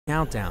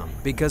countdown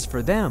because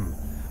for them,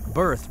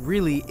 birth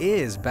really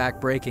is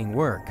backbreaking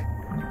work.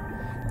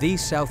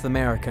 These South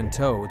American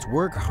toads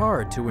work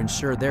hard to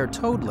ensure their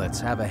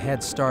toadlets have a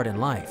head start in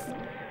life.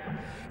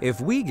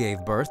 If we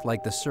gave birth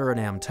like the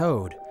Suriname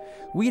toad,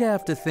 we'd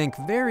have to think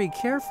very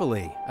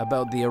carefully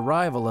about the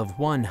arrival of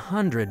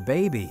 100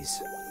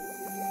 babies.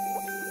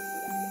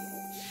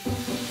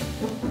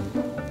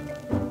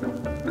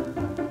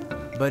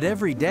 But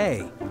every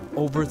day,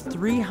 over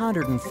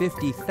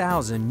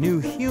 350,000 new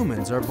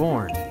humans are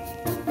born.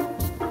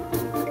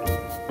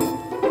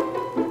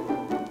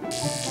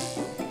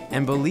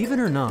 And believe it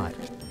or not,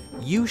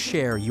 you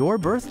share your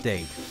birth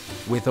date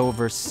with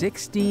over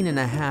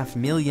 16.5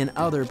 million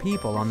other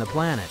people on the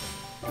planet.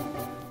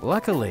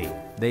 Luckily,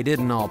 they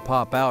didn't all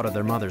pop out of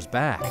their mother's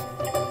back.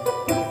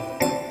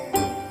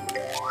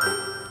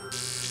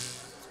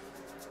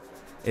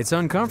 It's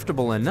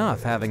uncomfortable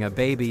enough having a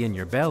baby in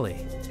your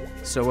belly,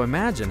 so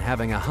imagine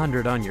having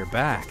 100 on your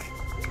back.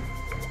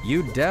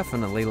 You'd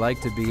definitely like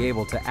to be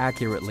able to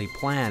accurately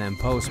plan and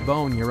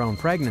postpone your own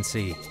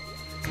pregnancy,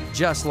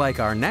 just like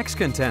our next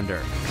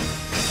contender.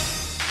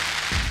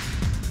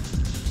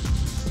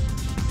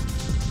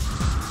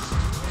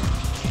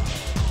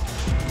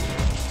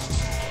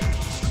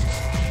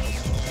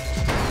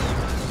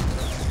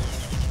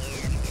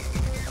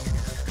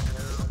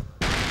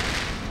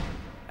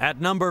 At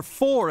number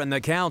 4 in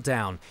the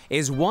countdown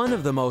is one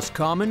of the most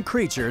common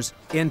creatures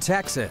in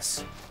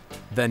Texas,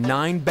 the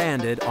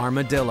 9-banded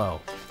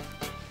armadillo.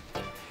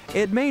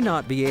 It may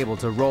not be able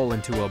to roll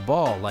into a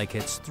ball like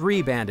its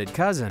 3-banded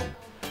cousin,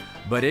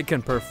 but it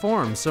can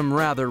perform some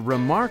rather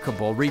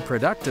remarkable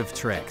reproductive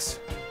tricks.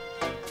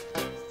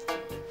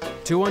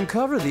 To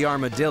uncover the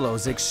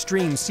armadillo's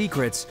extreme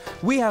secrets,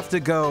 we have to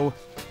go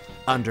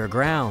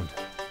underground.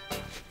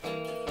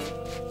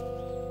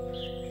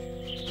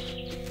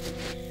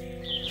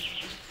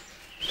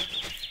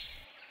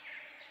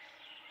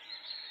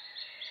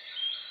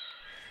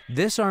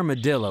 This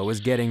armadillo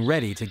is getting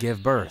ready to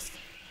give birth.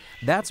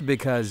 That's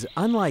because,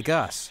 unlike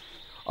us,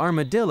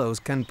 armadillos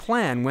can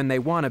plan when they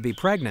want to be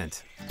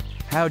pregnant.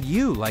 How'd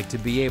you like to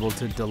be able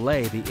to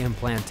delay the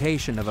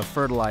implantation of a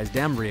fertilized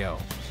embryo?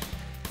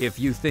 If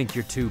you think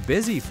you're too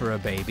busy for a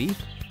baby,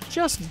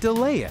 just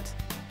delay it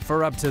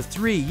for up to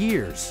 3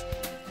 years.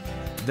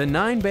 The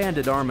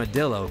 9-banded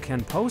armadillo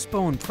can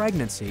postpone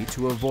pregnancy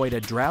to avoid a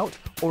drought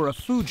or a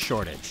food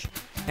shortage,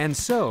 and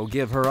so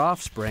give her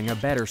offspring a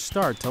better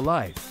start to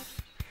life.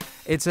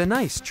 It's a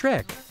nice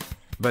trick,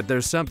 but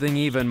there's something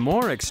even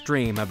more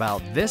extreme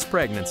about this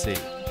pregnancy.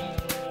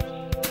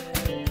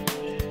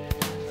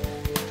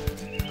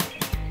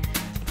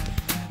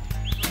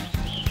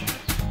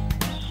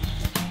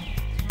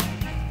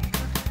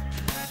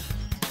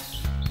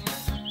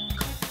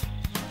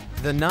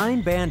 The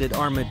 9-banded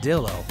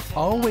armadillo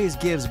always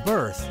gives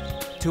birth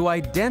to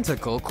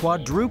identical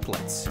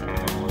quadruplets.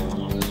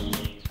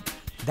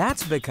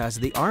 That's because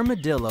the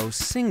armadillo's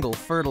single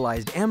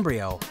fertilized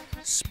embryo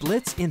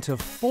splits into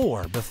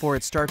 4 before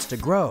it starts to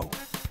grow.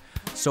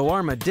 So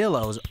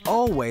armadillos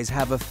always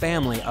have a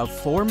family of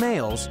 4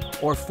 males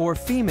or 4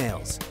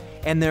 females,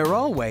 and they're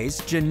always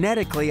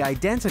genetically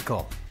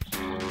identical.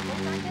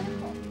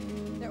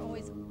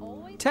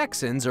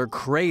 Texans are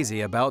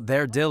crazy about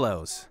their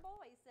dillos.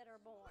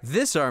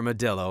 This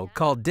armadillo,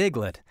 called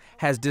Diglett,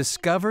 has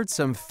discovered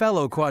some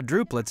fellow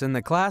quadruplets in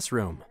the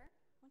classroom.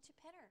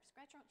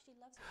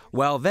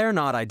 While they're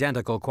not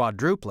identical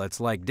quadruplets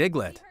like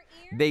Diglett,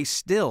 they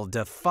still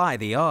defy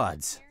the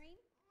odds.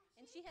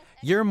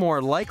 You're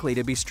more likely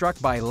to be struck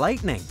by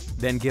lightning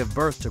than give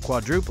birth to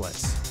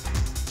quadruplets.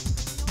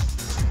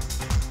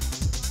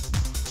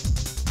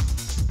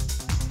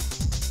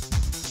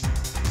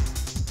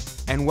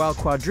 And while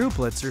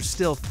quadruplets are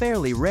still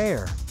fairly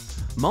rare,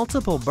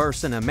 multiple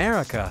births in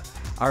America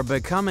are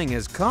becoming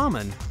as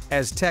common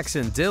as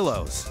Texan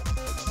dillos.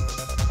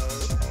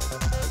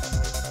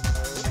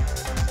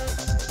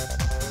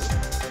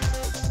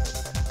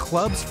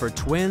 Clubs for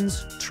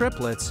twins,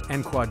 triplets,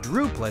 and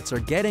quadruplets are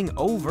getting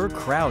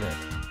overcrowded,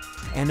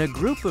 and a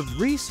group of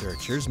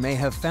researchers may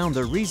have found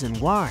the reason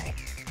why.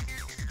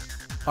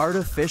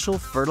 Artificial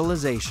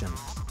fertilization.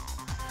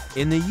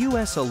 In the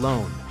US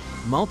alone,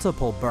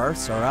 multiple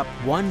births are up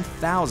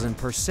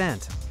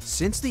 1,000%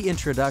 since the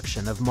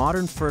introduction of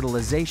modern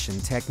fertilization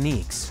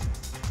techniques.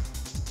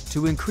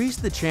 To increase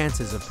the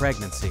chances of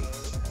pregnancy,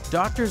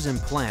 doctors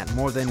implant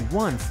more than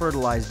 1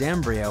 fertilized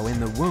embryo in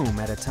the womb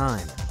at a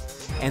time,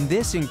 and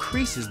this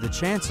increases the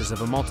chances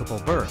of a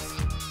multiple birth.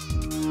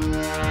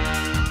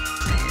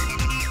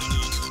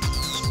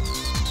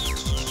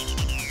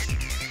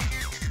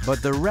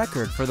 But the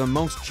record for the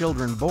most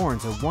children born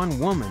to one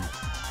woman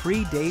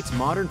predates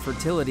modern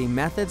fertility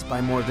methods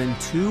by more than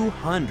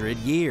 200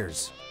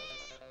 years.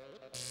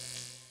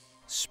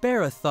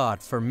 Spare a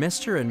thought for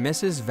Mr. and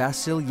Mrs.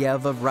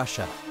 Vasilyev of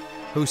Russia,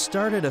 who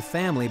started a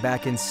family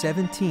back in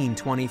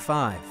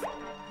 1725.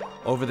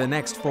 Over the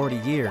next 40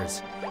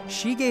 years,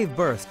 she gave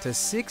birth to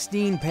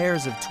 16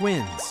 pairs of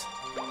twins,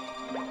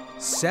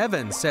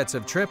 7 sets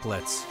of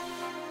triplets,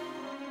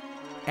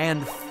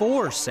 and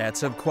 4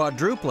 sets of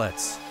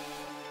quadruplets.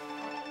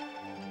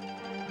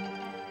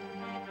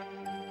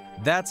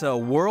 That's a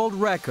world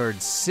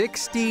record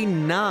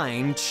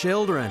 69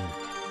 children.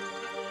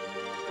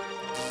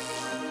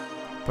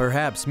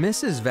 Perhaps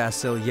Mrs.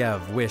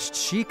 Vasilyev wished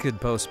she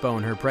could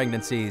postpone her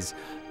pregnancies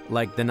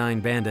like the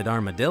 9-banded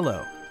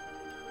armadillo.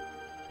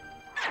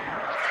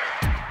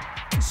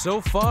 So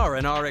far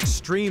in our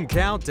extreme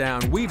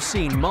countdown, we've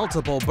seen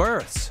multiple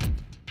births,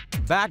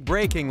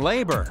 back-breaking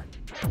labor,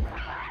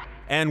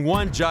 and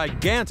one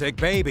gigantic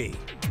baby.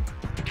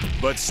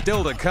 But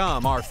still to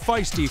come are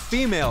feisty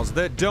females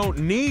that don't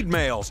need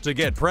males to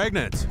get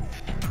pregnant.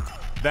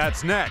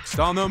 That's next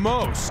on The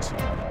Most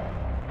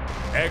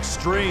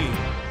Extreme.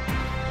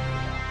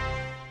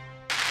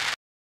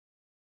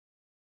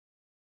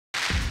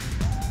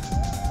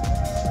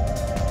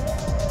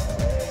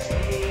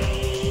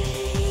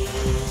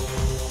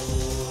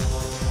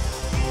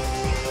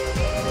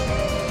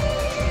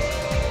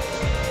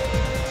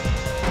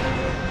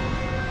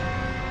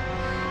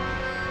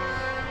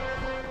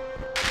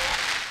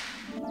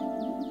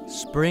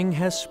 Spring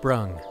has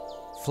sprung,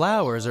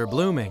 flowers are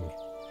blooming,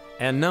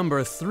 and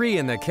number 3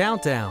 in the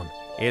countdown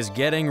is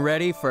getting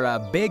ready for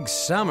a big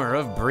summer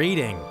of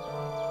breeding.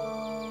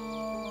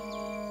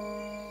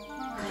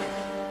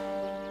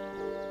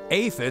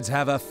 Aphids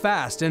have a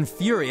fast and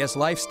furious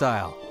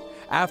lifestyle.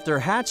 After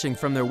hatching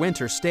from their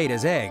winter state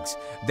as eggs,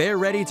 they're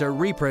ready to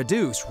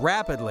reproduce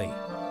rapidly.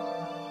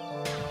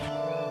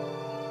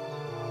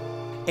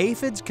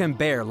 Aphids can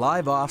bear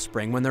live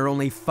offspring when they're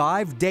only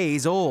 5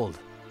 days old.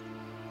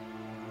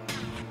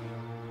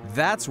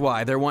 That's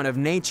why they're one of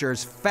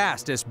nature's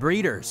fastest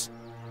breeders.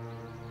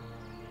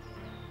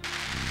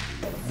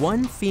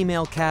 One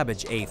female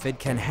cabbage aphid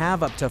can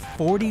have up to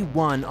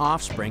 41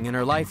 offspring in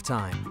her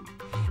lifetime.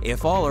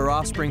 If all her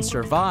offspring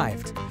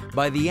survived,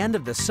 by the end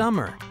of the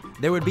summer,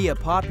 there would be a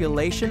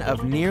population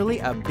of nearly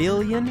a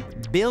billion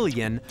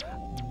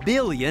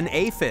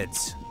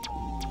aphids.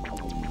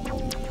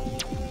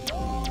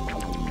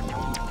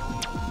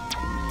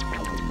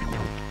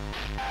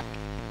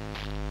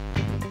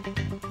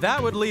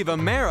 That would leave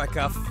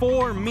America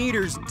 4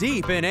 meters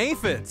deep in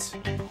aphids.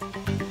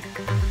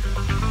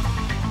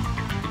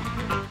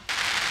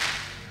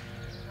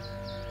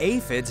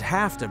 Aphids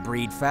have to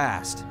breed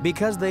fast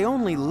because they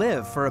only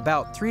live for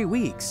about 3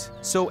 weeks.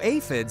 So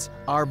aphids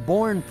are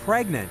born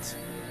pregnant.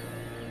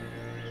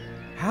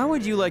 How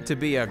would you like to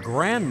be a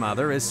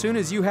grandmother as soon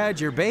as you had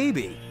your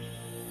baby?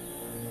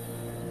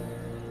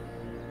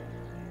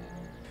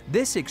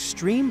 This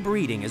extreme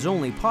breeding is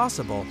only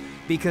possible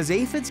because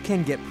aphids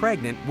can get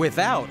pregnant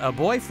without a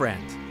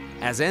boyfriend,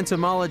 as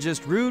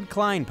entomologist Ruud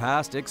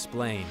Kleinpast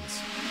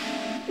explains.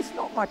 It's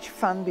not much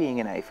fun being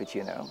an aphid,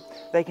 you know.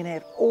 They can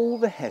have all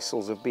the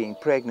hassles of being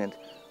pregnant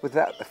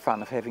without the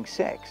fun of having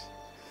sex.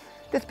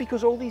 That's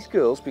because all these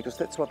girls, because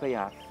that's what they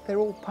are, they're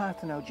all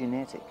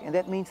parthenogenetic, and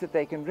that means that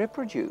they can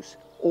reproduce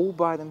all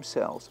by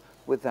themselves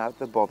without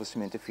the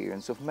bothersome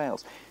interference of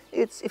males.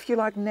 It's, if you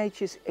like,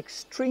 nature's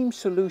extreme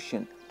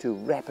solution to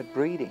rapid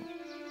breeding.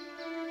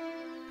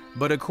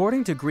 But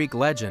according to Greek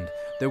legend,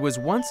 there was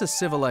once a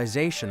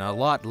civilization a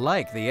lot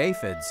like the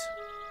aphids.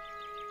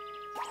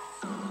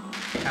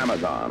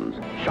 Amazons,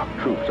 shock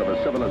troops of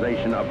a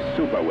civilization of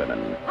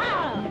superwomen.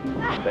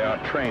 They are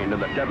trained in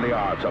the deadly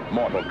arts of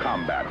mortal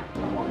combat.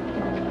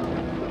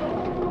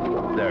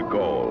 Their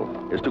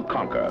goal is to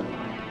conquer,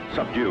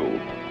 subdue,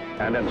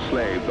 and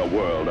enslave the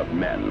world of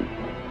men.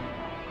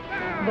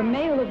 The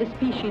male of the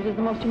species is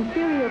the most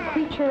inferior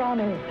creature on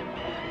earth.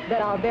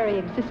 That our very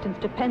existence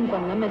depends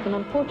on them is an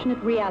unfortunate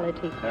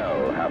reality.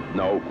 Hell have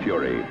no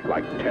fury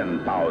like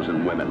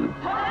 10,000 women.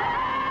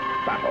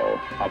 Battle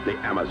of the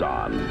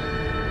Amazons.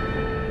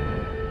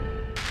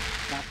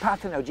 Now,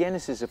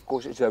 parthenogenesis, of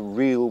course, is a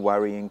real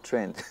worrying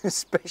trend,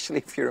 especially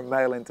if you're a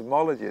male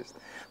entomologist.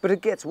 But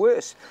it gets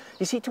worse.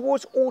 You see,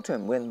 towards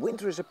autumn, when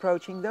winter is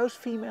approaching, those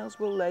females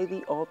will lay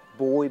the odd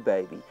boy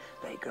baby.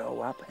 They grow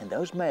up, and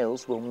those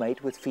males will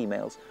mate with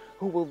females,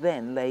 who will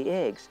then lay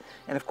eggs.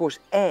 And of course,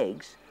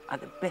 eggs are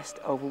the best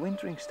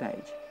overwintering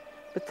stage.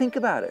 But think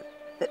about it.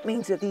 That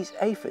means that these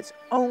aphids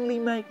only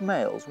make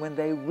males when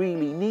they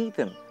really need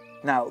them.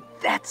 Now,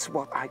 that's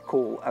what I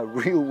call a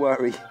real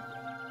worry.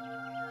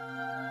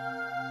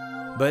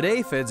 But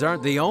aphids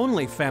aren't the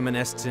only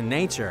feminists in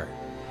nature.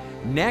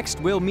 Next,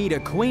 we'll meet a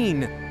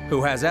queen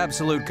who has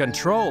absolute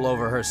control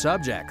over her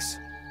subjects.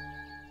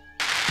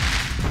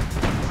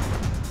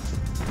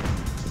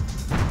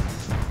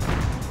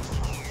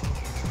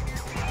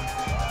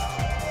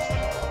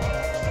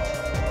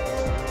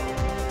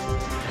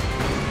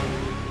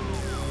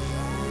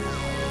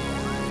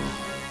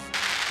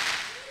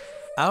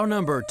 Our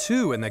number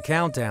 2 in the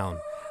countdown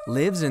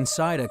lives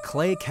inside a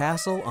clay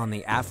castle on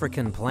the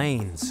African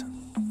plains.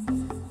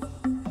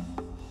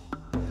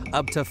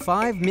 Up to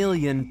 5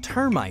 million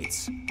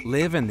termites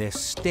live in this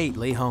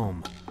stately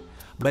home.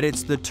 But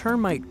it's the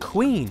termite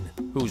queen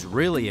who's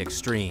really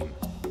extreme.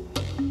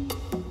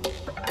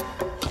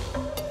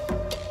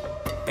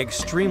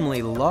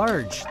 Extremely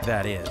large,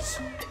 that is.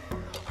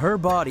 Her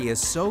body is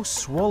so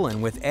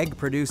swollen with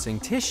egg-producing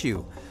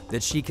tissue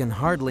that she can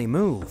hardly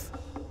move.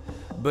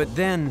 But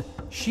then,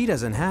 she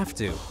doesn't have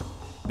to,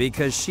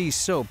 because she's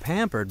so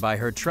pampered by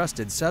her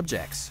trusted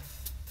subjects.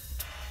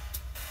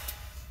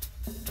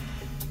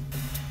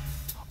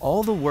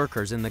 All the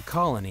workers in the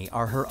colony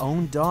are her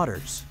own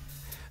daughters.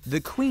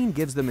 The queen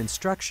gives them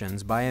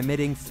instructions by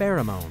emitting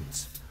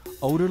pheromones,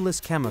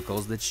 odorless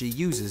chemicals that she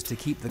uses to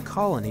keep the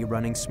colony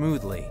running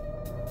smoothly.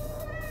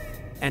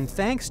 And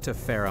thanks to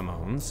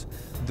pheromones,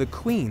 the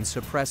queen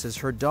suppresses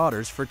her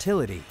daughter's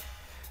fertility,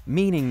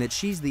 meaning that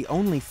she's the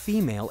only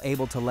female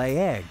able to lay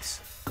eggs.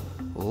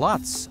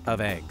 Lots of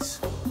eggs.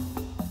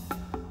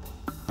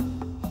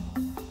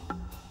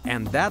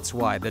 And that's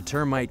why the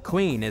termite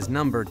queen is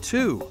number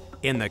 2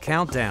 in the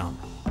countdown.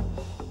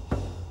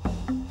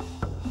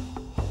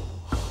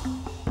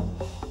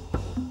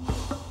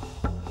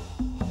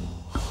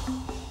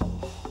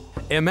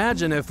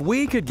 Imagine if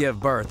we could give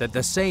birth at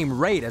the same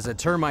rate as a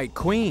termite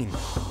queen.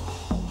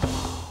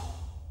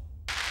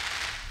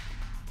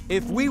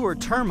 If we were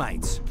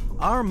termites,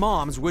 our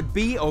moms would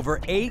be over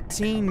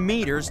 18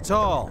 meters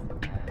tall.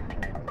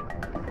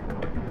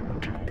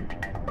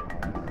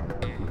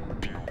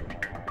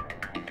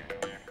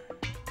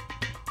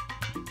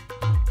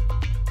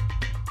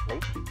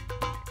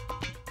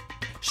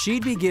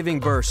 She'd be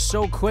giving birth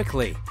so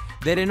quickly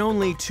that in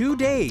only 2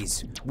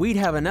 days, we'd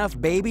have enough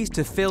babies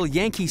to fill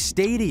Yankee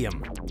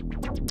Stadium.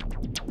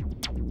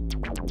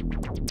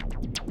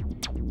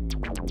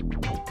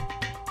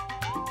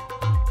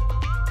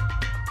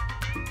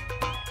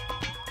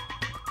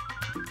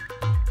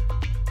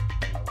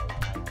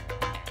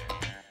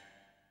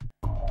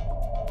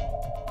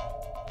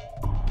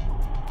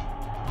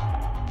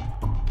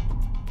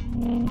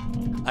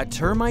 A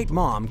termite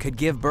mom could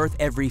give birth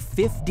every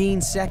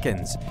 15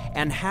 seconds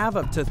and have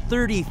up to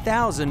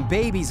 30,000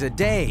 babies a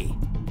day.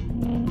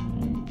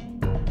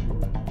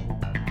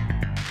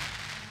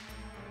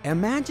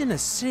 Imagine a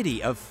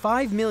city of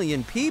 5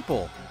 million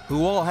people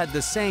who all had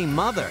the same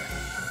mother.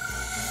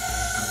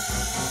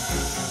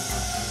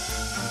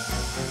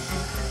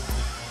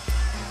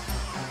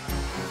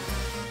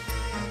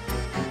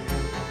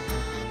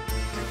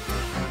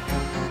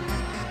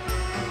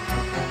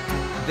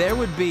 There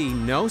would be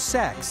no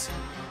sex,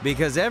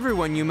 because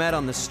everyone you met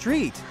on the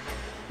street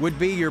would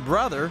be your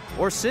brother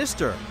or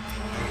sister.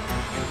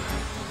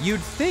 You'd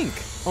think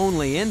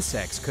only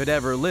insects could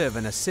ever live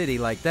in a city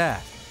like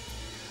that.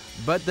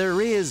 But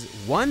there is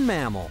one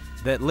mammal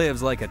that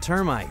lives like a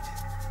termite.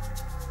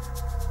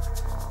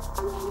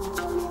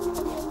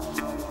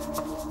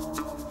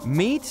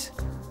 Meet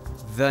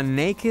the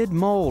naked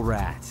mole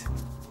rat.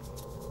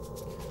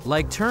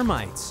 Like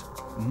termites,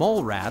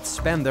 mole rats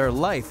spend their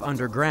life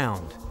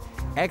underground,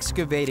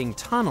 excavating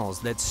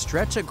tunnels that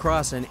stretch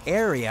across an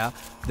area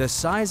the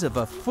size of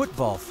a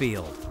football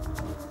field.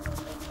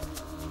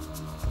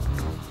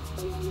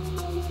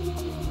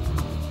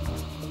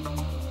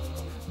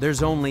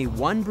 There's only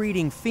one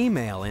breeding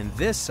female in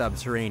this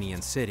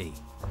subterranean city,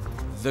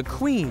 the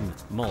queen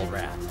mole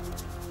rat.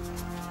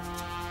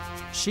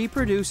 She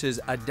produces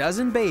a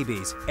dozen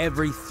babies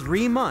every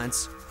 3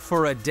 months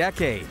for a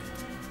decade.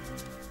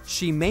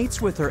 She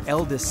mates with her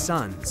eldest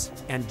sons,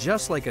 and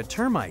just like a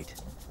termite,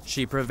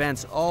 she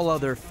prevents all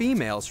other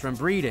females from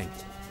breeding.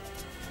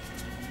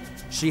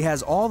 She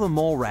has all the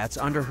mole rats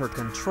under her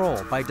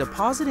control by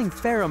depositing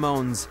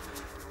pheromones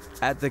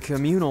at the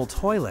communal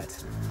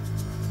toilet.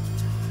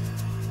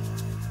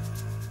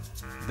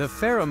 The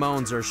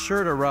pheromones are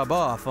sure to rub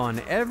off on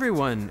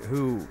everyone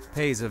who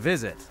pays a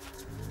visit.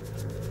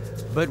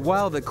 But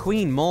while the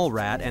queen mole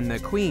rat and the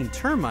queen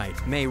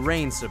termite may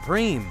reign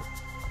supreme,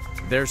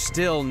 they're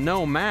still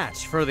no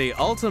match for the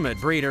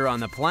ultimate breeder on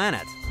the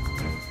planet.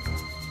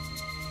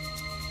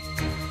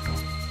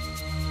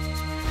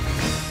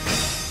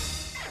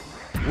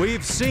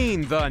 We've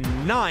seen the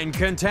 9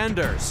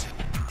 contenders.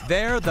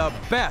 They're the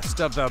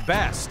best of the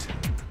best.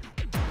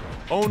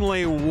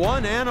 Only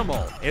one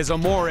animal is a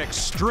more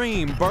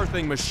extreme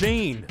birthing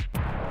machine.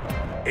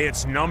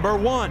 It's number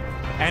 1,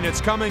 and it's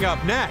coming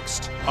up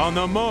next on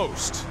The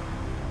Most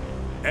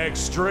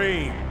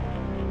Extreme.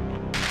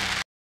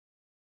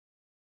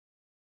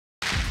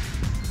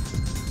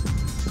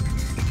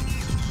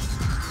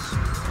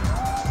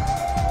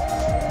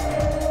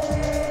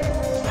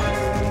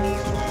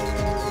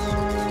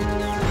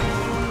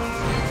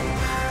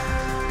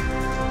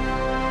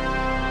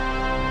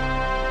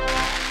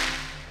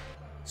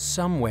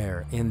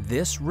 Somewhere in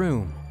this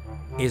room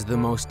is the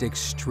most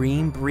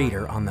extreme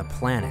breeder on the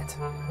planet.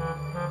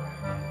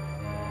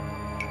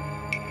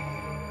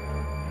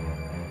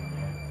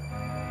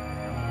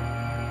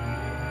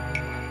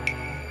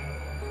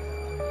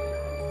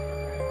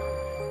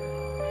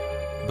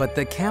 But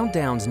the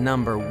countdown's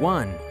number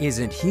 1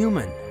 isn't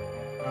human.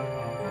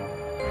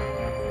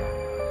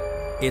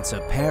 It's a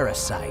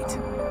parasite.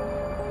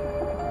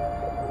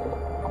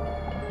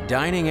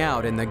 Dining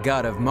out in the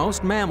gut of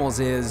most mammals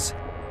is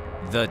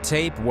the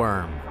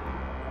tapeworm.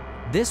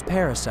 This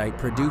parasite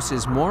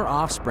produces more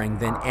offspring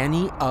than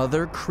any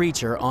other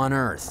creature on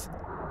Earth.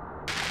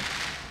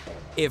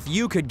 If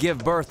you could give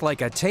birth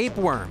like a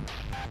tapeworm,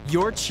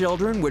 your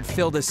children would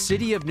fill the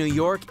city of New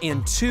York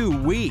in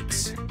 2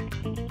 weeks.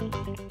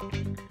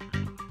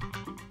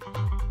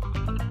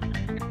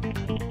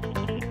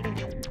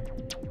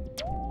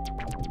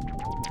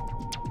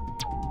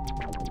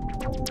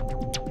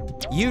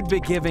 you'd be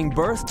giving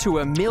birth to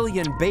 1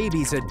 million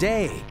babies a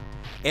day.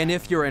 And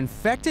if you're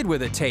infected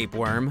with a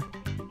tapeworm,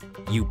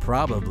 you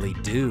probably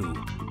do.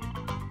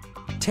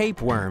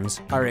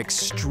 Tapeworms are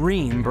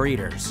extreme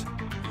breeders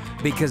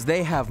because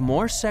they have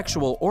more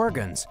sexual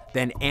organs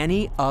than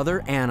any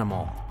other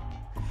animal.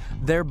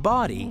 Their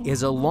body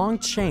is a long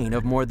chain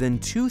of more than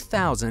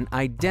 2,000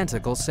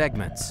 identical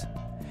segments,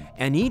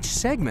 and each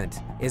segment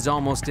is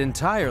almost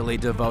entirely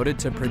devoted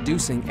to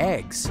producing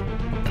eggs.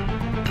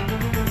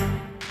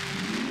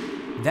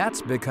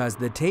 That's because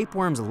the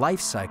tapeworm's life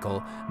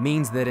cycle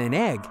means that an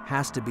egg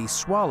has to be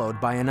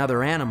swallowed by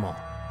another animal.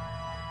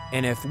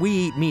 And if we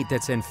eat meat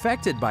that's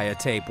infected by a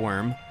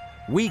tapeworm,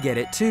 we get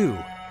it too.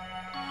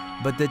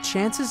 But the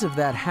chances of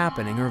that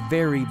happening are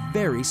very,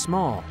 very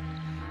small.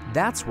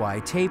 That's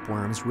why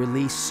tapeworms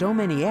release so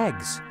many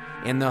eggs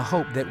in the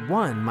hope that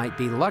one might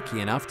be lucky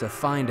enough to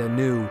find a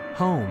new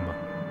home.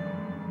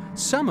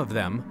 Some of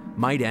them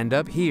might end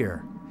up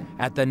here,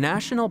 at the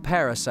National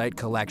Parasite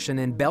Collection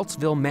in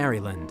Beltsville,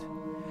 Maryland.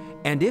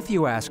 And if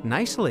you ask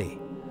nicely,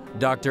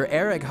 Dr.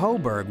 Eric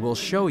Hoberg will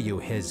show you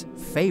his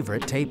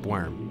favorite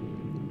tapeworm.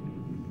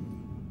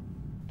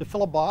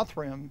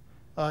 Diphilobothrium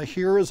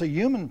here is a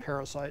human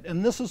parasite,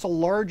 and this is the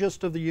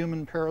largest of the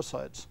human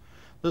parasites.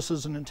 This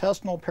is an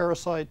intestinal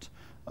parasite,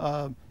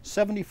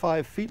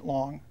 75 feet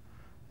long,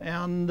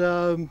 and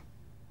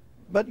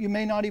but you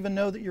may not even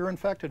know that you're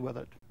infected with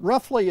it.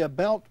 Roughly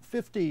about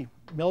 50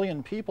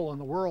 million people in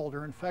the world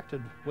are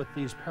infected with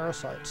these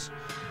parasites.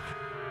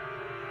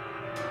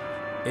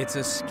 It's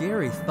a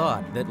scary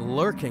thought that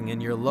lurking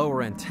in your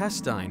lower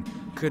intestine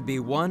could be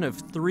one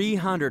of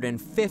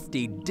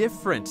 350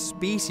 different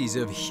species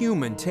of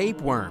human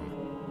tapeworm.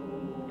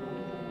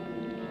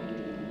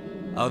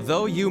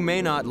 Although you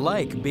may not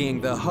like being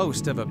the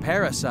host of a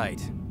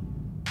parasite,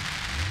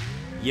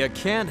 you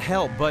can't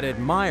help but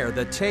admire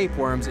the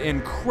tapeworm's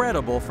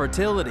incredible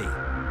fertility.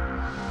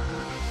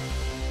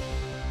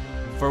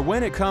 For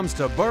when it comes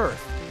to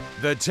birth,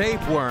 the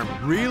tapeworm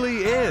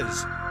really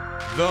is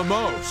the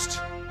most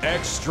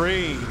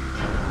extreme.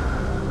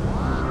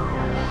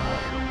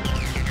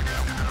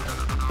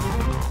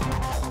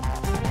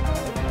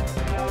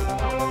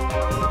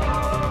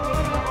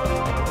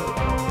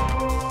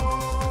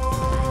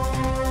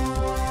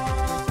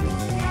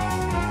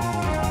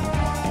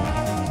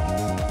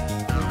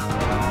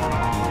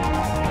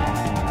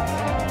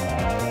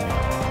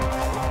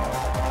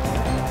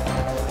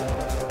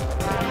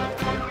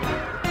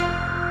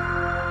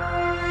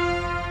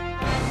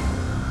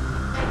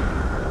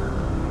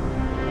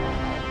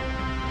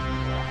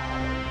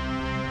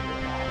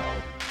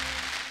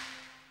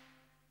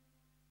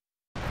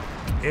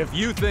 If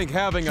you think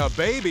having a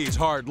baby's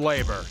hard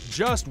labor,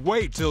 just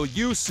wait till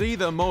you see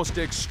the most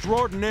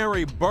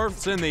extraordinary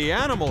births in the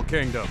animal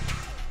kingdom.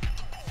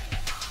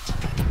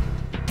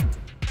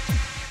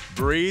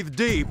 Breathe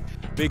deep,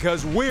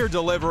 because we're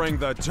delivering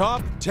the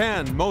top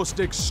 10 most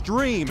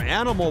extreme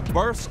animal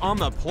births on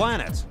the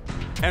planet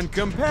and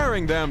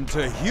comparing them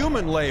to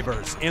human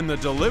labors in the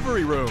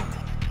delivery room.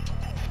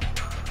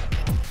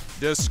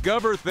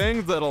 Discover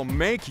things that'll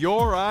make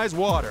your eyes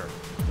water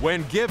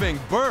when giving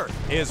birth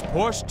is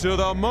pushed to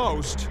the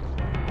most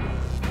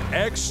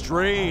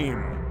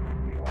extreme.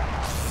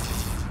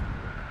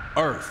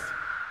 Earth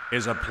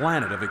is a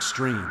planet of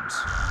extremes.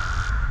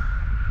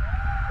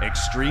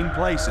 Extreme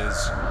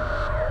places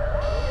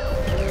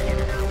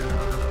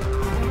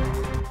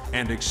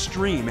and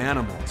extreme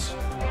animals.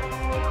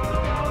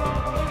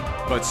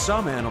 But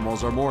some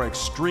animals are more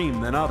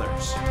extreme than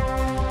others.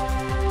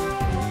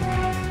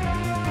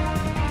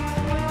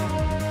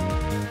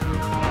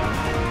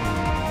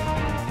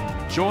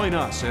 Join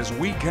us as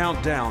we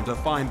count down to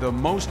find the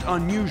most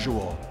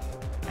unusual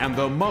and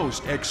the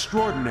most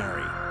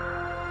extraordinary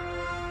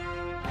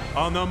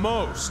on the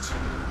most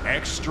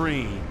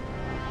extreme.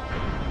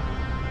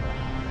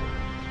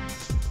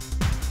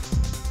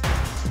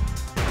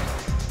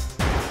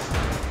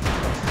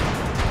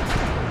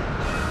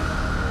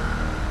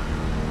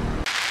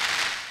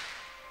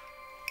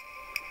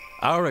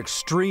 Our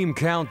extreme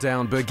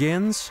countdown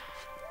begins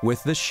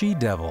with the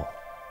she-devil.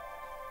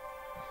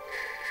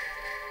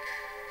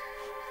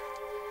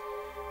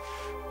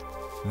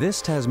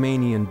 This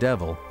Tasmanian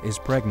devil is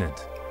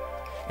pregnant,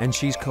 and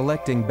she's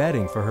collecting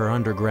bedding for her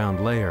underground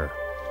lair.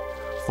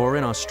 For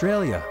in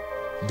Australia,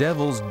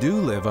 devils do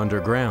live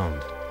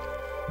underground,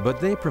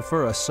 but they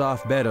prefer a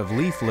soft bed of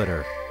leaf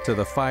litter to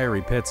the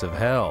fiery pits of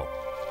hell.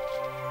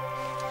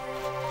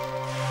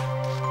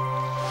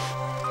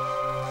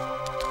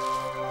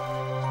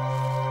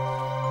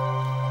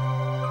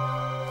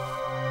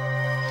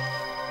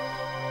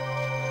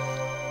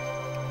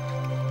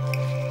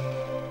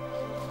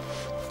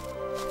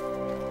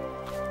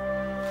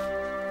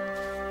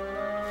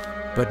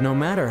 But no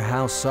matter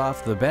how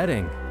soft the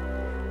bedding,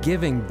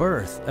 giving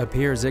birth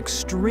appears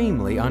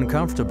extremely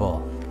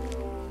uncomfortable.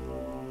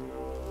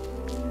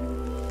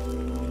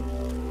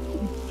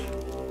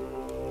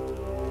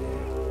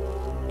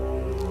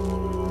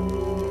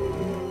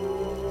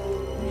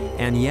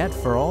 And yet,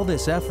 for all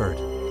this effort,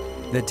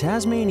 The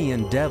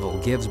Tasmanian devil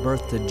gives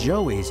birth to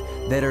joeys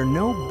that are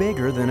no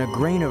bigger than a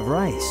grain of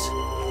rice.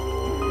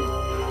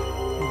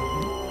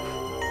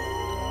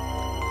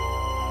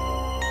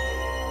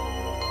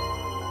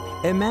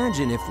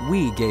 Imagine if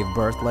we gave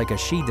birth like a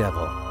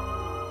she-devil.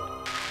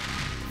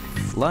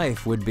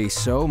 Life would be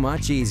so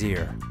much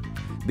easier,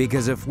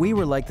 because if we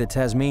were like the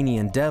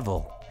Tasmanian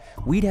devil,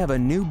 we'd have a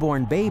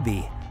newborn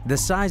baby the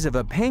size of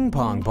a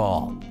ping-pong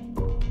ball.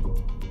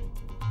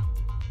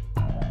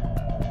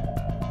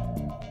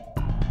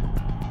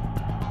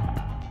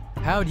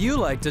 How'd you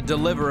like to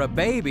deliver a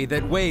baby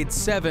that weighed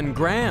 7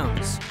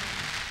 grams?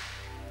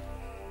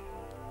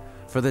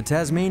 For the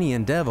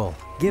Tasmanian devil,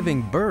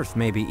 giving birth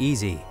may be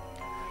easy,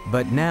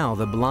 but now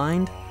the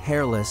blind,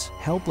 hairless,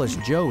 helpless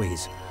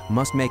joeys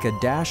must make a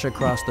dash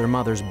across their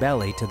mother's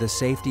belly to the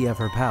safety of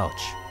her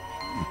pouch.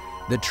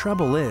 The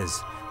trouble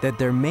is that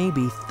there may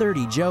be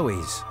 30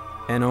 joeys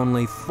and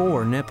only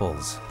 4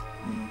 nipples.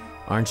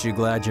 Aren't you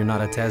glad you're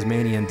not a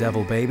Tasmanian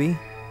devil baby?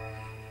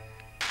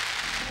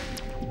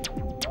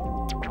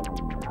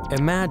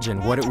 Imagine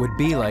what it would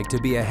be like to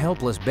be a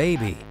helpless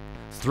baby,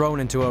 thrown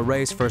into a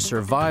race for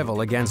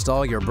survival against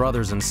all your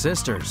brothers and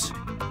sisters.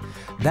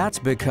 That's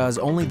because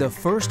only the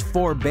first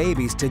 4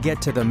 babies to get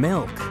to the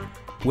milk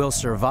will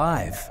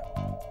survive.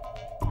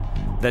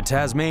 The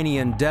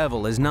Tasmanian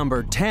devil is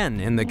number 10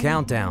 in the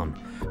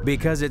countdown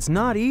because it's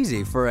not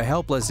easy for a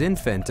helpless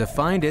infant to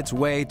find its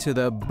way to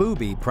the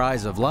booby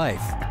prize of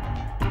life.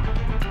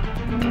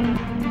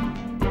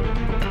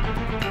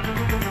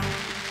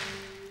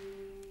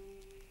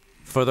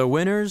 For the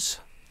winners,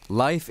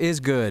 life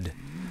is good.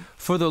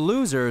 For the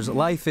losers,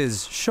 life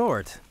is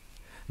short,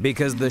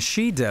 because the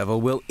she-devil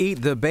will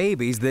eat the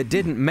babies that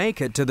didn't make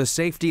it to the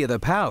safety of the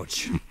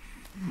pouch.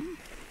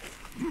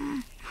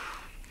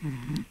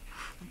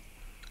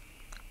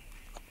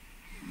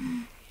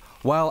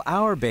 While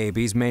our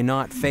babies may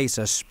not face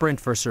a sprint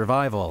for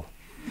survival,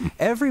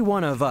 every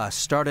one of us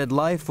started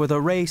life with a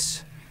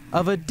race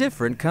of a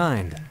different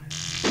kind.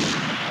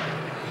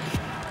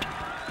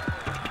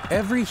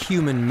 Every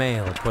human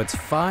male puts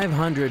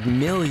 500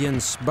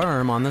 million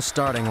sperm on the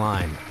starting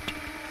line.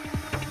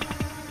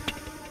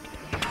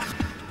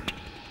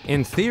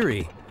 In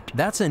theory,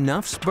 that's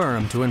enough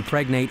sperm to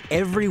impregnate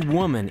every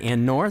woman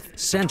in North,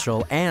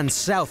 Central, and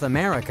South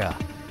America.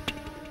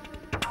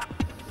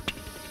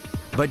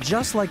 But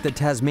just like the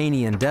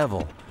Tasmanian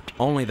devil,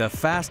 only the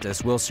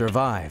fastest will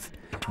survive,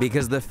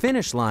 because the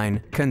finish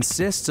line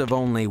consists of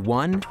only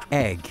 1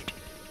 egg.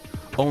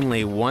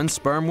 Only 1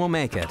 sperm will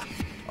make it.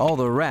 All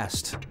the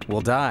rest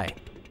will die.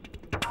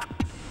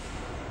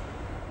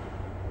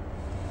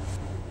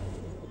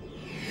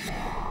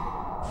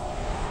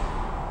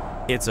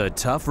 It's a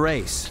tough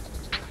race,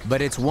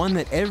 but it's one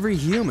that every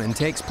human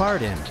takes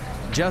part in,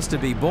 just to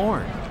be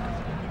born.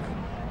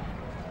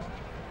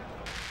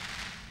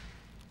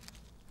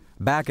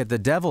 Back at the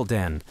Devil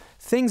Den,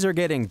 things are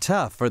getting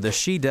tough for the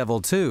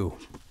she-devil too.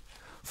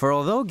 For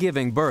although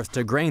giving birth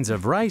to grains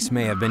of rice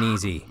may have been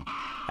easy,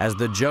 as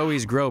the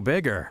joeys grow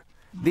bigger,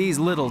 these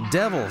little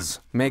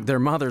devils make their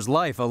mother's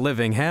life a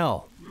living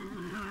hell.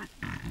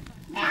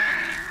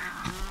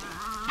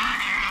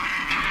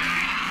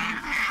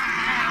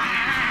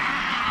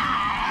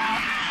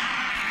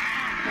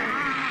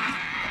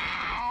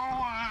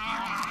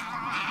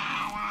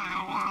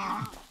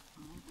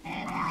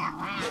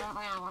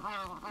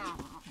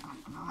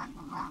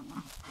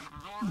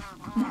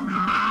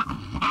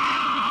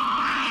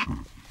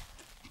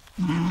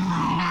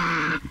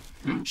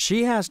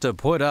 She has to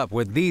put up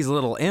with these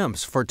little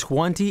imps for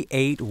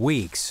 28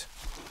 weeks,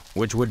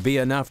 which would be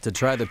enough to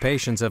try the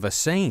patience of a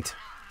saint,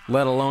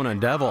 let alone a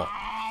devil.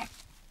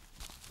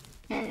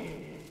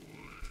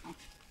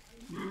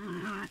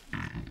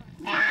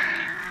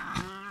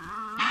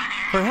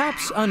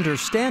 Perhaps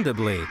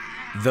understandably,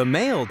 the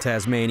male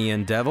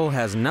Tasmanian devil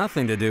has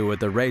nothing to do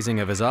with the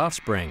raising of his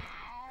offspring.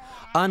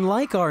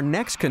 Unlike our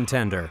next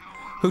contender,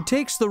 who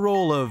takes the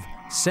role of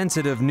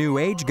sensitive new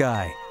age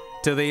guy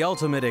to the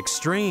ultimate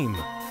extreme.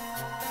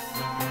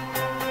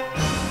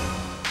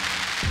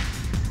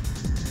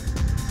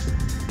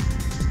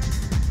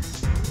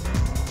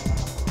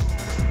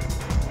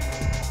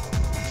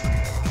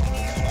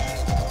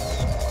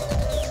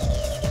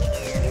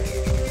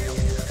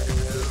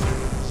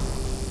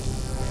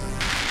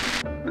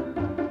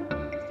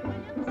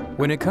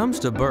 When it comes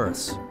to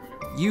births,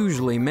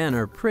 usually men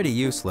are pretty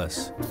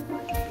useless.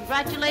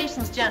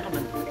 Congratulations,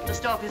 gentlemen. The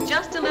stork has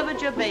just delivered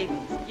your babies.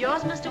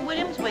 Yours, Mr.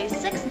 Williams, weighs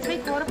 6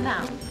 3/4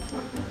 pounds.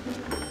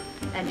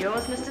 And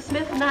yours, Mr.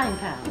 Smith, 9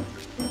 pounds.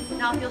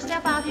 Now, if you'll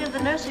step out here to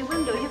the nursery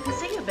window, you can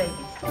see your babies.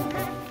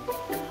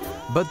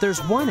 But there's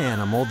one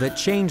animal that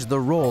changed the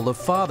role of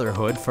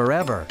fatherhood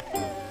forever.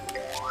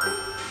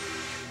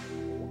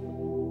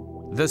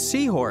 The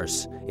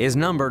seahorse is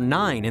number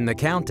 9 in the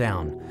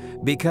countdown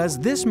because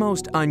this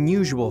most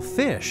unusual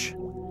fish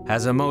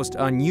has a most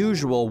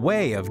unusual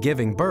way of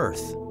giving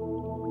birth.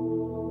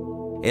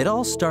 It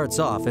all starts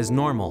off as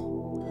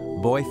normal.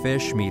 Boy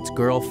fish meets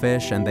girl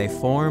fish and they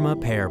form a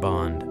pair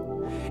bond.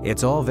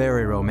 It's all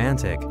very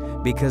romantic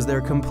because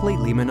they're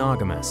completely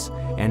monogamous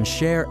and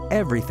share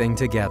everything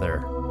together.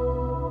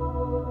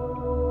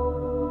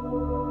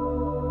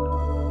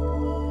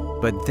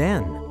 But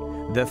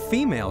then, the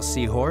female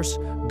seahorse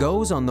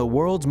goes on the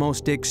world's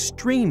most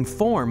extreme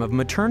form of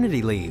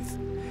maternity leave,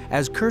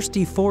 as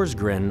Kirsty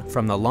Forsgren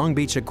from the Long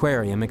Beach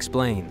Aquarium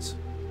explains.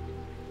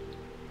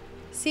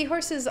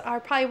 Seahorses are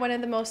probably one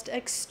of the most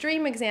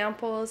extreme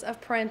examples of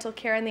parental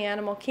care in the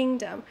animal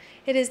kingdom.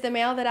 It is the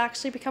male that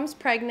actually becomes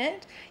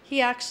pregnant.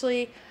 He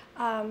actually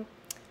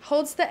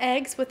holds the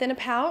eggs within a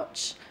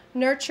pouch,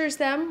 nurtures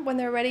them when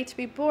they're ready to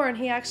be born.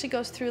 He actually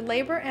goes through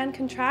labor and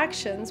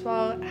contractions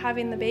while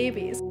having the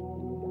babies.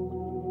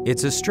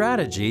 It's a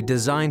strategy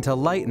designed to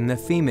lighten the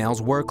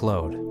female's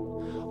workload.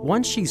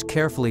 Once she's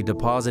carefully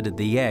deposited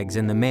the eggs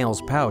in the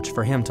male's pouch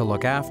for him to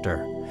look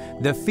after,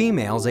 the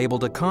female's able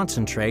to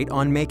concentrate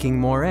on making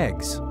more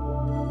eggs.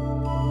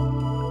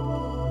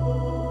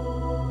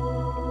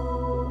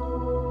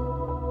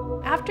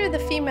 After the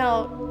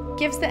female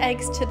gives the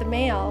eggs to the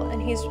male and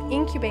he's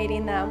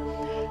incubating them,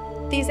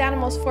 these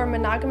animals form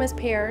monogamous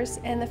pairs,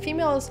 and the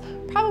females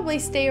probably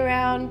stay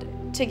around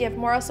to give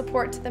moral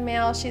support to the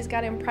male. She's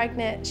got him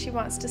pregnant. She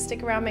wants to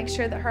stick around, make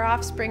sure that her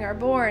offspring are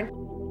born.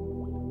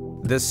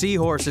 The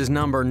seahorse is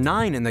number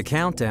 9 in the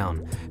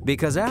countdown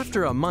because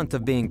after a month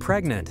of being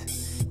pregnant,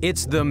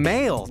 it's the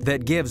male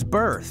that gives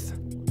birth.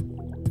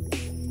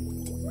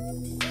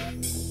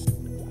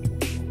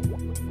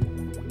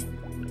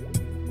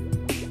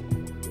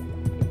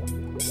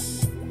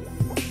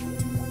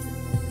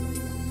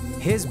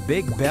 His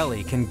big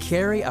belly can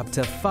carry up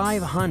to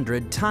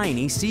 500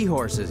 tiny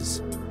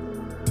seahorses.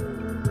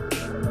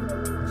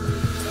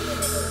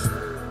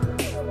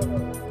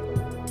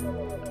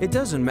 It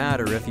doesn't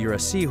matter if you're a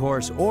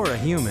seahorse or a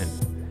human.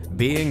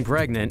 Being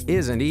pregnant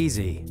isn't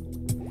easy.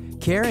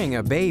 Carrying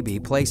a baby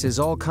places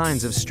all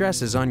kinds of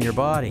stresses on your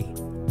body.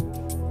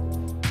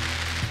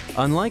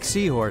 Unlike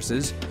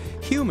seahorses,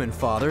 human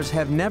fathers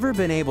have never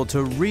been able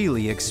to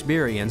really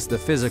experience the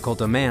physical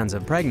demands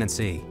of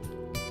pregnancy.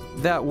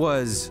 That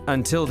was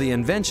until the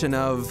invention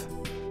of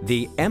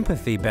the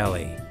empathy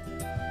belly.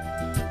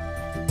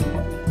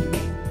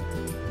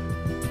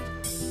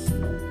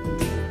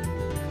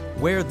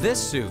 Wear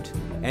this suit,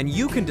 and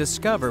you can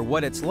discover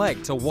what it's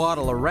like to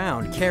waddle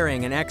around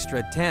carrying an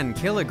extra 10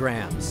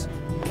 kilograms.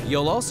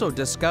 You'll also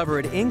discover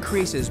it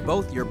increases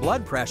both your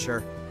blood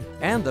pressure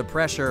and the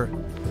pressure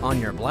on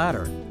your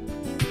bladder.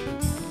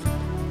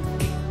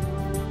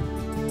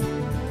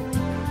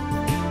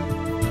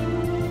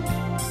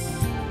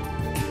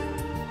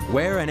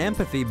 Wear an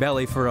empathy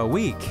belly for a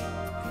week,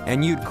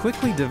 and you'd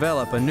quickly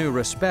develop a new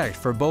respect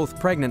for both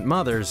pregnant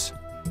mothers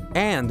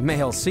and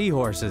male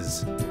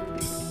seahorses.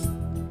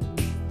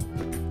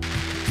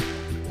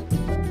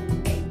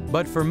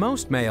 But for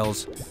most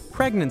males,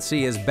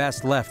 pregnancy is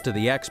best left to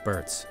the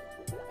experts,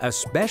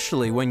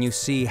 especially when you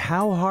see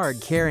how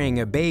hard carrying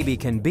a baby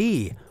can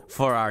be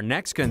for our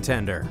next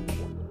contender.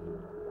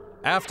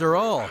 After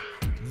all,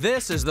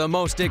 this is the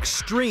most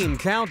extreme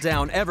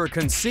countdown ever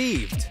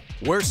conceived.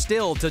 We're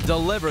still to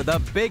deliver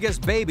the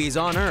biggest babies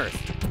on Earth,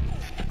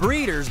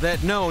 breeders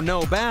that know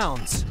no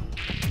bounds,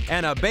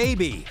 and a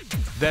baby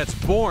that's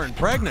born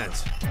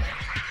pregnant.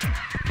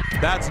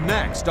 That's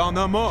next on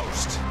The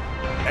Most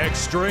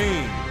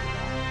Extreme.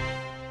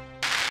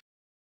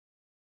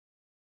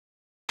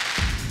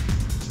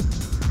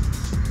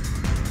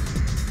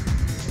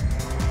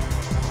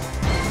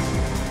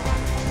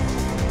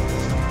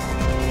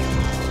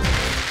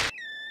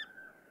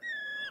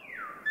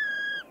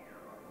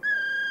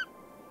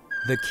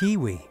 The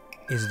kiwi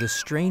is the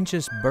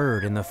strangest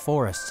bird in the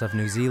forests of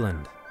New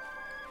Zealand.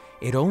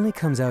 It only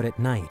comes out at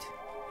night.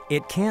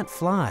 It can't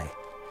fly,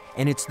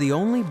 and it's the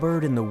only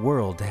bird in the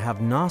world to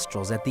have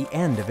nostrils at the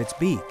end of its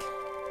beak,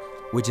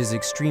 which is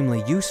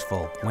extremely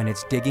useful when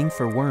it's digging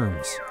for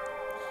worms.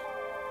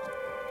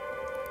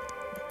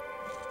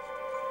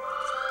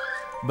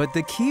 But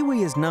the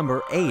kiwi is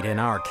number 8 in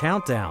our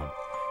countdown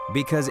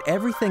because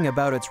everything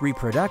about its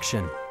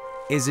reproduction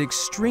is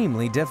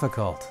extremely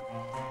difficult.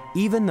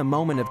 Even the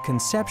moment of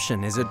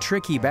conception is a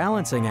tricky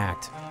balancing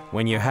act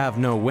when you have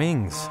no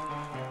wings.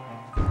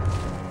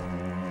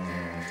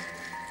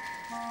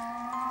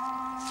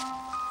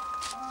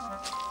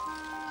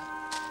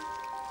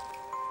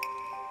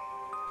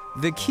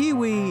 The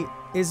kiwi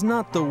is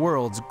not the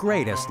world's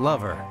greatest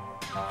lover.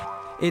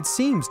 It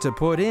seems to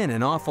put in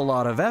an awful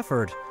lot of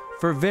effort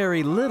for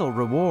very little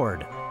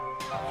reward.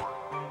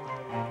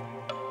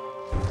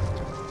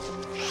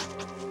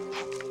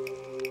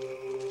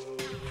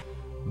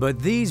 But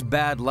these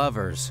bad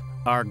lovers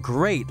are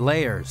great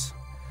layers.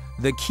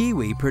 The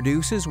kiwi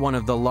produces one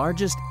of the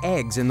largest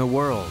eggs in the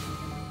world.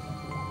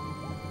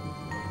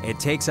 It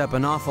takes up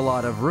an awful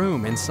lot of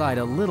room inside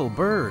a little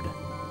bird.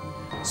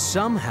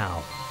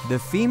 Somehow, the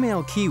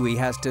female kiwi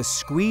has to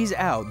squeeze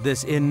out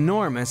this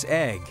enormous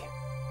egg.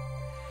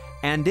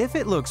 And if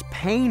it looks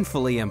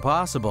painfully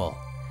impossible,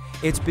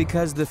 it's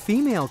because the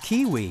female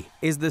kiwi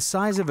is the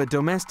size of a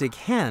domestic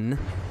hen,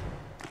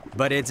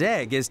 but its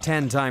egg is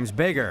 10 times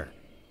bigger.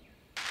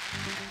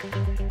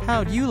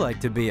 How'd you like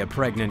to be a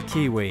pregnant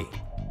kiwi?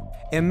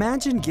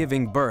 Imagine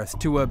giving birth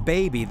to a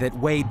baby that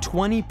weighed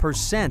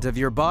 20% of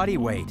your body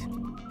weight.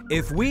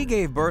 If we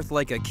gave birth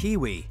like a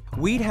kiwi,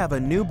 we'd have a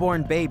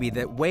newborn baby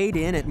that weighed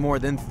in at more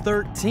than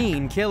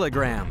 13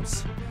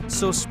 kilograms.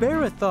 So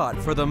spare a thought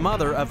for the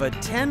mother of a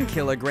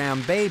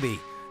 10-kilogram baby,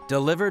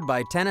 delivered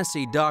by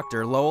Tennessee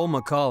doctor Lowell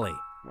McCauley.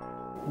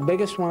 The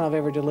biggest one I've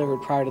ever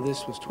delivered prior to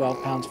this was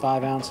 12 pounds,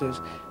 5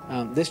 ounces.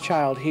 This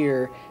child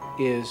here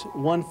is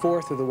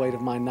 1/4 of the weight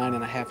of my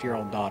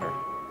 9.5-year-old daughter.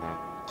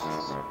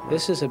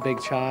 This is a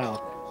big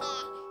child.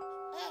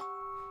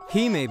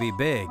 He may be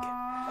big,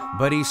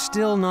 but he's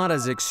still not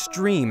as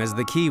extreme as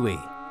the kiwi.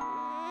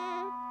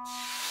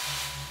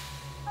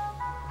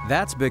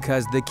 That's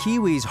because the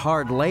kiwi's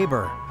hard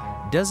labor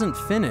doesn't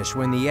finish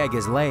when the egg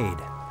is laid.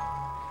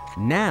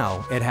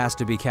 Now it has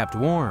to be kept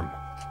warm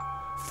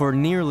for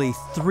nearly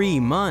 3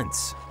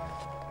 months.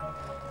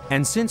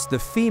 And since the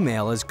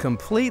female is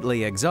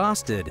completely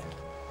exhausted,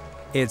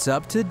 it's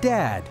up to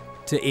Dad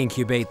to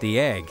incubate the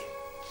egg.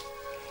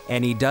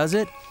 And he does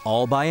it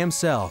all by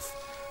himself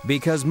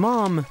because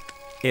Mom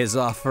is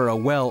off for a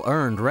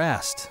well-earned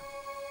rest.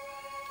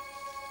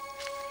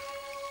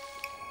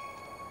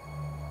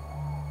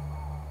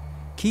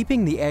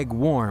 Keeping the egg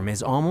warm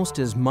is almost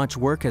as much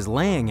work as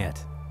laying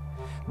it.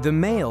 The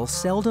male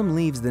seldom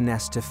leaves the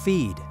nest to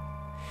feed.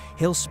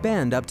 He'll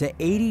spend up to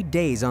 80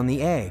 days on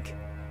the egg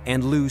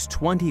and lose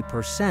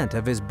 20%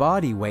 of his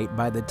body weight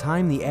by the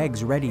time the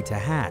egg's ready to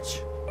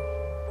hatch.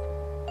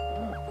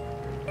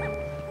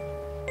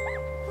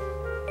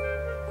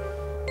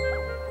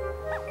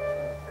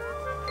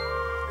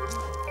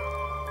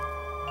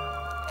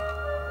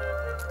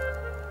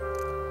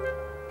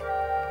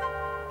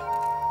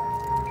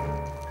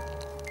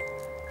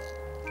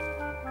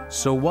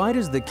 So why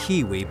does the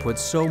kiwi put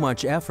so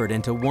much effort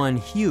into one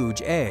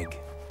huge egg?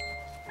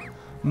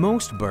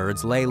 Most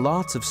birds lay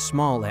lots of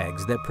small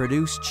eggs that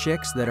produce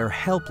chicks that are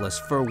helpless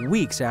for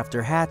weeks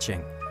after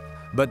hatching.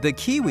 But the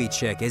kiwi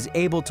chick is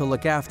able to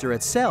look after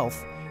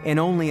itself in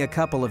only a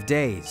couple of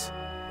days.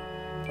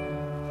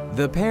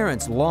 The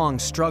parents' long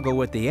struggle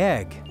with the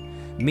egg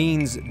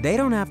means they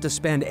don't have to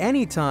spend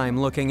any time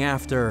looking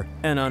after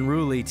an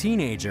unruly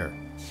teenager.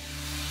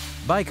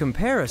 By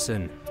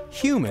comparison,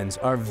 humans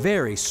are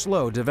very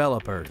slow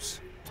developers.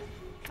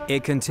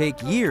 It can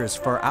take years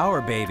for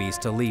our babies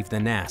to leave the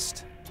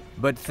nest.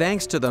 But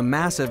thanks to the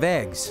massive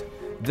eggs,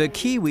 the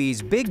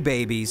kiwi's big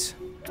babies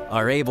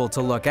are able to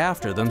look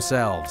after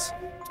themselves.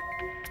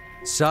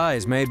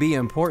 Size may be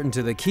important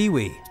to the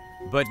kiwi,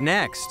 but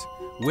next,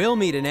 we'll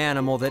meet an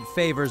animal that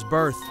favors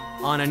birth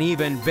on an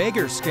even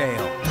bigger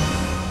scale.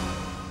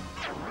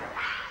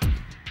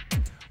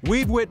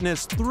 We've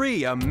witnessed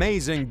 3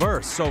 amazing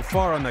births so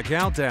far on the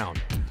countdown,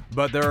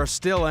 but there are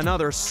still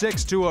another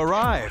 6 to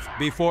arrive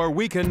before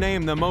we can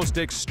name the most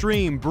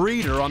extreme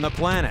breeder on the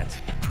planet.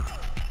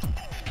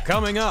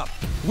 Coming up,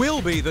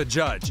 we'll be the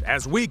judge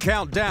as we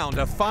count down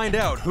to find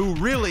out who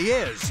really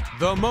is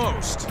the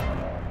most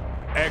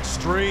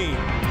extreme.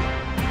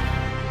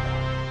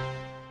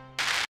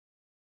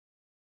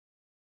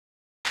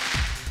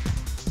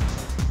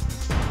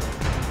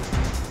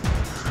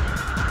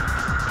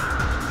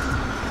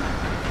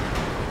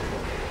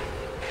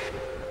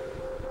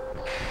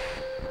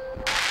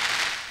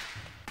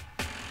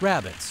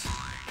 Rabbits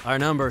are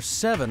number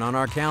 7 on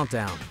our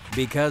countdown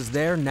because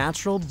they're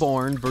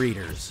natural-born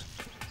breeders.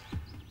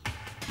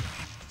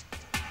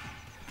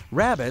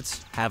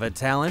 Rabbits have a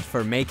talent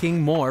for making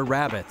more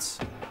rabbits.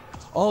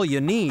 All you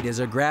need is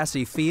a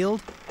grassy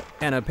field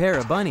and a pair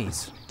of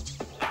bunnies.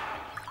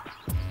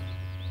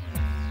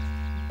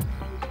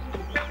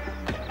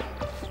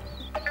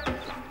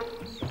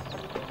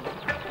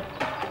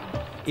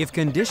 If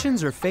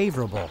conditions are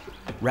favorable,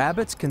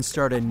 rabbits can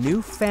start a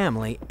new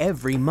family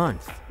every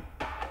month.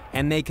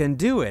 And they can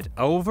do it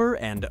over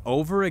and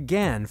over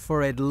again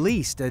for at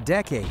least a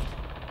decade.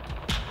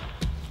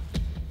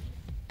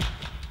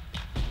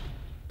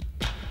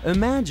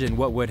 Imagine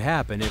what would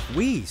happen if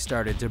we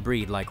started to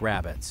breed like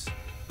rabbits.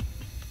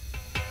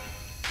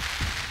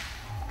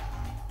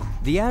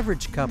 The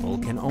average couple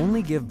can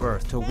only give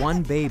birth to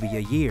 1 baby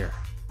a year.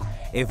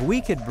 If we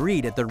could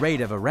breed at the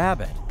rate of a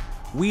rabbit,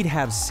 we'd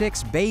have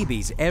 6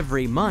 babies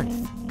every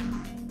month.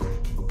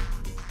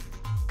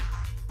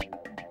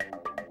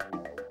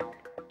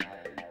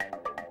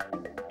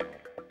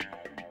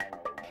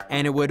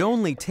 And it would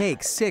only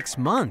take 6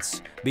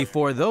 months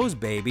before those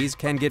babies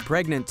can get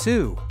pregnant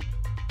too.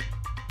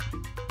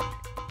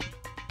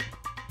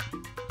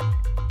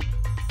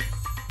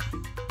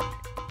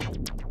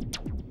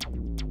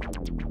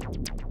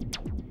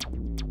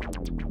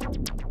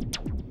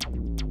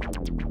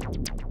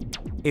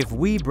 If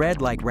we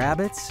bred like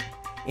rabbits,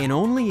 in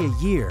only a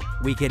year,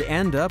 we could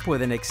end up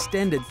with an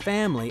extended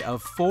family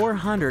of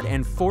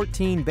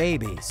 414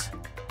 babies.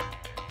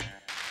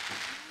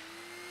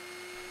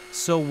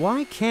 So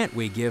why can't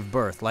we give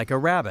birth like a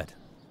rabbit?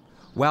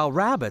 While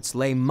rabbits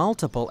lay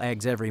multiple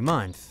eggs every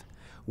month,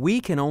 we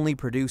can only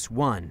produce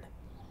 1,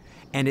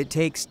 and it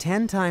takes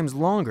 10 times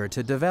longer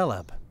to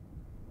develop.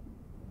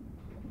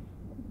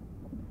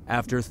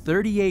 After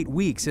 38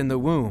 weeks in the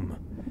womb,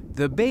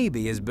 the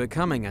baby is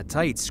becoming a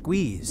tight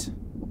squeeze.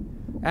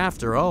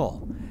 After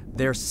all,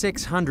 they're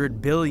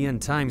 600 billion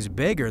times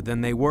bigger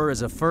than they were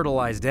as a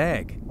fertilized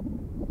egg.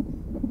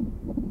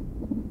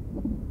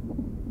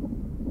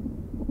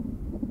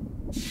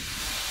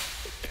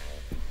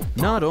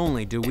 Not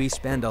only do we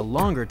spend a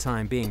longer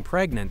time being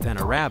pregnant than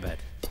a rabbit,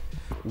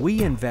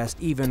 we invest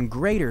even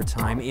greater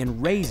time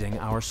in raising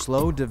our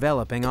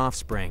slow-developing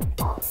offspring.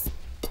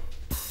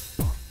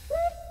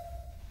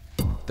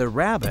 The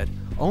rabbit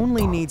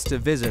only needs to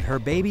visit her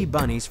baby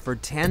bunnies for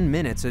 10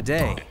 minutes a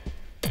day.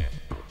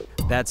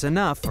 That's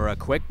enough for a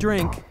quick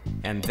drink,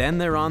 and then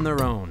they're on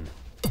their own.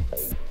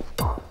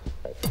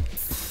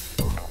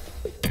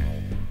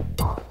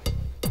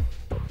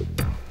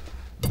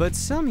 But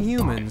some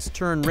humans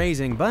turn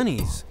raising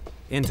bunnies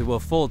into a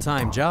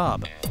full-time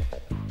job.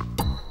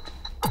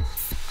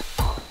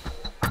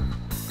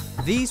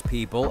 These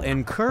people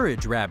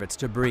encourage rabbits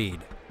to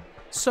breed,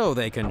 so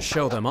they can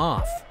show them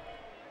off.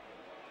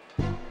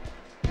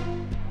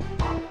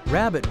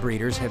 Rabbit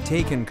breeders have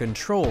taken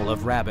control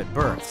of rabbit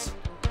births.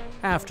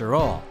 After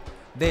all,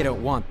 they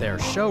don't want their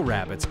show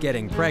rabbits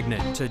getting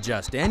pregnant to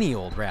just any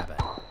old rabbit.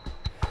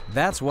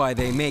 That's why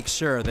they make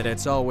sure that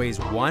it's always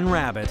one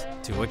rabbit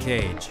to a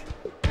cage.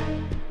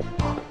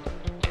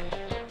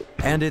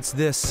 And it's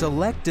this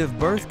selective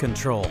birth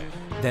control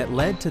that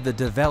led to the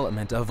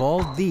development of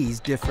all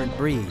these different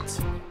breeds.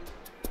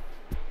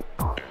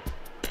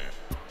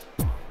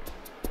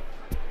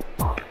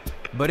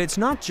 But it's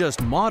not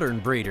just modern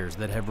breeders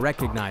that have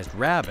recognized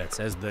rabbits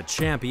as the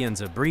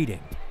champions of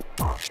breeding.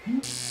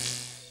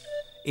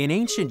 In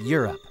ancient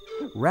Europe,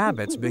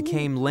 rabbits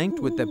became linked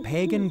with the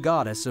pagan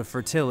goddess of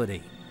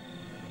fertility.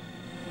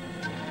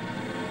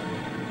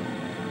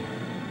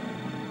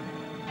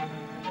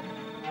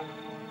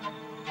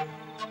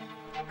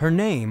 Her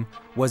name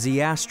was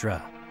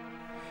Iastra.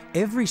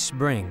 Every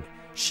spring,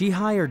 she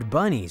hired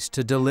bunnies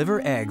to deliver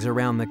eggs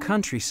around the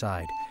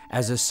countryside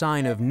as a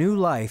sign of new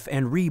life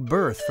and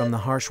rebirth from the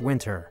harsh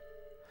winter.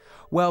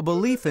 While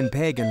belief in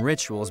pagan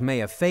rituals may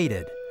have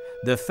faded,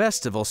 the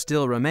festival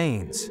still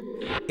remains.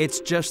 It's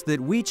just that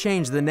we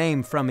changed the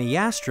name from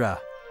Iastra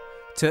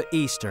to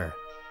Easter.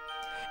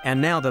 And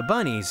now the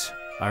bunnies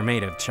are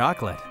made of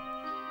chocolate.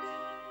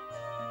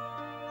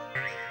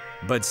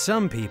 But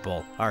some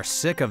people are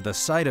sick of the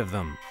sight of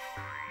them.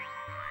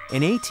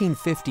 In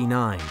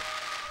 1859,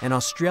 an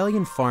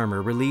Australian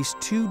farmer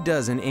released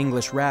 24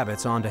 English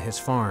rabbits onto his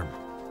farm.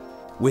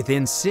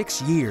 Within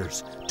 6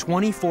 years,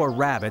 24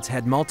 rabbits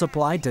had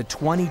multiplied to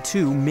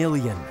 22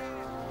 million.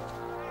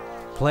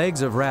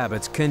 Plagues of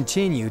rabbits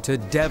continue to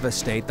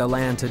devastate the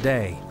land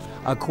today,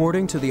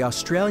 according to the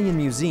Australian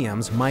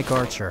Museum's Mike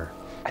Archer.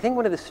 I think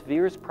one of the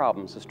severest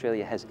problems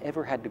Australia has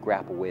ever had to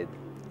grapple with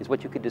is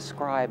what you could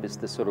describe as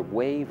the sort of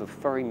wave of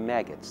furry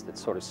maggots that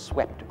sort of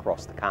swept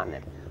across the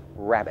continent,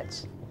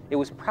 rabbits. It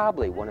was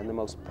probably one of the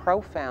most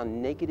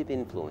profound negative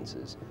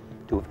influences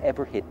to have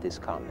ever hit this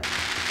continent.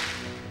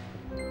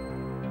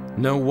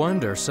 No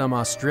wonder some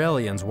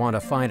Australians want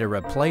to find a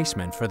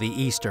replacement for the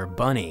Easter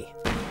bunny.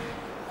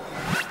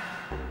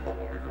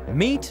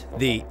 Meet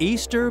the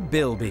Easter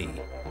bilby,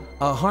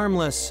 a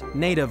harmless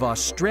native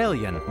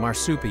Australian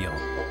marsupial.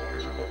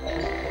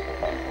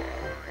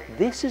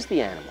 This is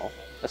the animal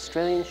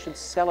Australians should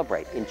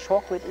celebrate in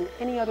chocolate in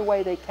any other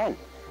way they can.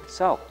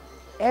 So,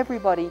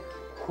 everybody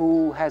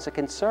who has a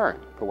concern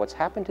for what's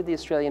happened to the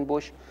Australian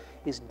bush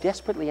is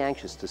desperately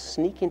anxious to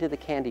sneak into the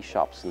candy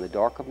shops in the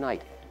dark of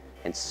night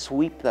and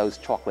sweep those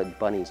chocolate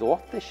bunnies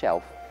off the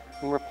shelf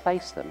and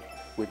replace them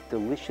with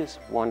delicious,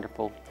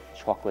 wonderful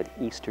chocolate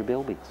Easter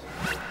bilbies.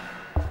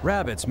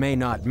 Rabbits may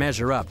not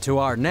measure up to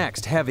our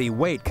next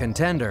heavyweight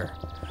contender,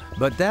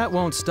 but that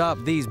won't stop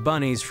these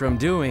bunnies from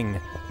doing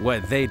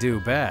what they do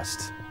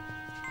best.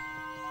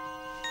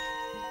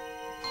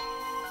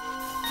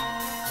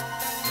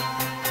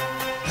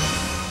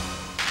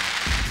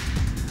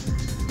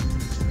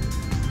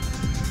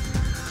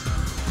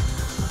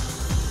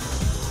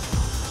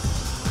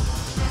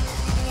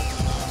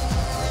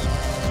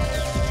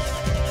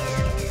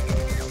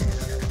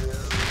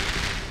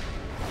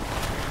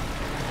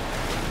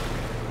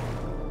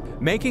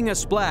 Making a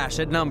splash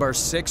at number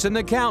 6 in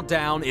the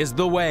countdown is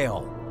the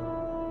whale.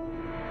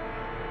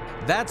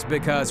 That's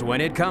because when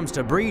it comes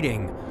to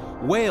breeding,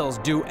 whales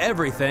do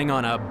everything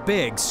on a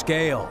big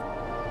scale.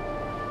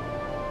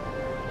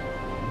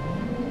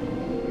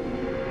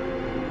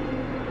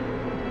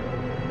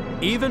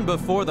 Even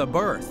before the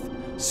birth,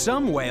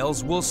 some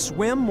whales will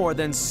swim more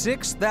than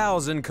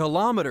 6,000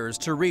 kilometers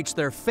to reach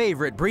their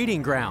favorite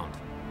breeding ground.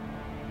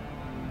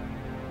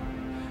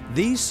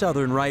 These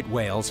southern right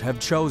whales have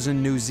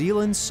chosen New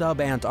Zealand's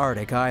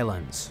sub-Antarctic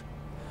islands.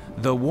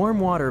 The warm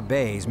water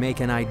bays make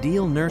an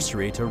ideal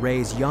nursery to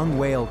raise young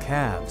whale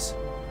calves.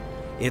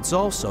 It's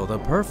also the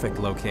perfect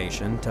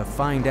location to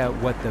find out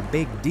what the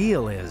big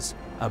deal is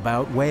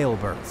about whale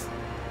birth.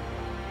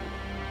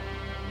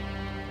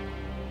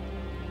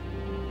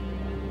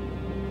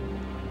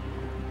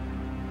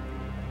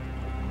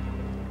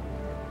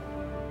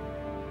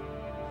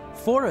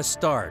 For a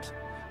start,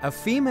 A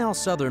female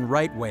southern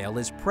right whale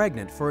is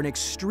pregnant for an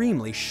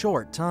extremely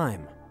short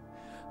time.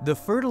 The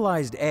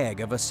fertilized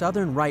egg of a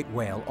southern right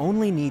whale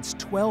only needs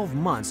 12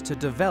 months to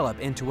develop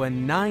into a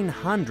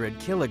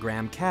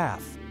 900-kilogram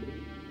calf.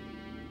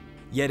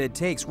 Yet it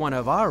takes one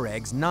of our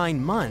eggs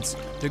 9 months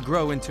to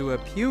grow into a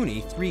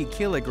puny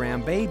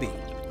 3-kilogram baby.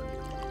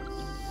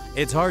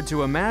 It's hard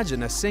to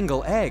imagine a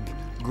single egg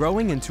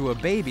growing into a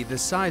baby the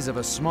size of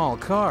a small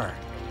car.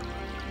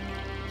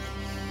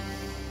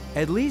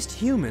 At least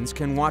humans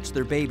can watch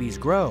their babies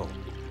grow,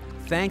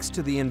 thanks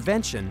to the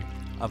invention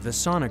of the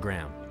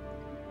sonogram.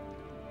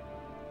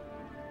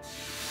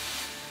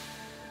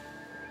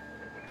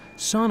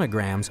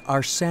 Sonograms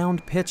are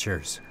sound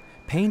pictures,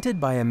 painted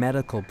by a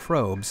medical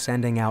probe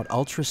sending out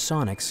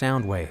ultrasonic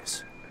sound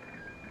waves.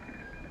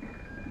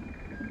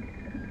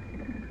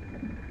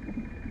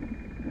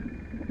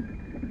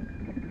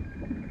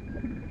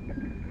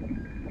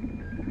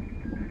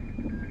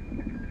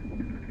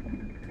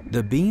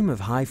 The beam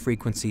of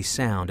high-frequency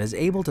sound is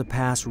able to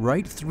pass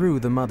right through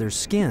the mother's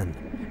skin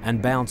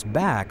and bounce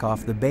back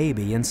off the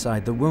baby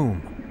inside the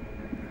womb.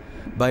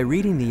 By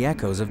reading the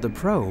echoes of the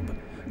probe,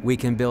 we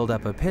can build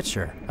up a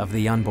picture of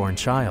the unborn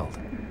child.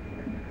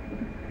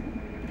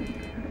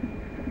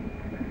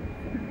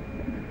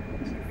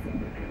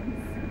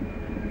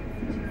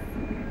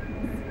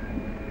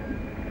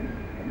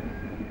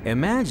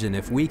 Imagine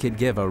if we could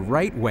give a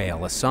right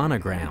whale a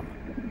sonogram.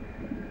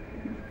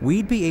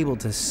 We'd be able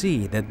to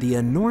see that the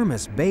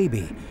enormous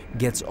baby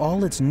gets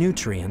all its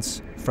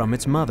nutrients from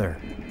its mother.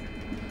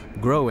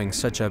 Growing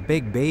such a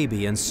big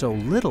baby in so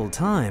little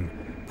time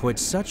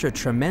puts such a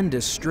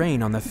tremendous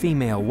strain on the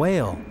female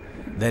whale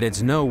that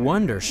it's no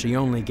wonder she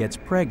only gets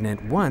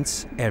pregnant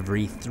once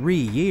every 3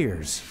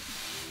 years.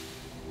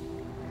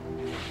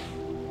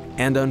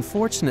 And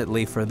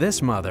unfortunately for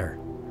this mother,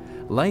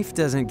 life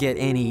doesn't get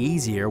any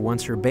easier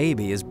once her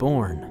baby is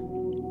born.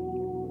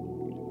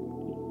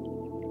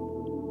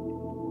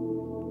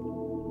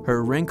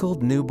 Her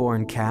wrinkled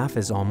newborn calf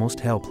is almost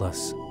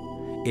helpless.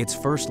 Its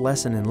first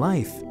lesson in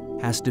life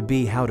has to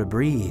be how to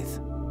breathe.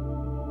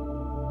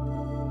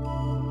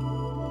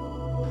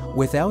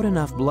 Without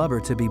enough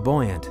blubber to be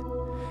buoyant,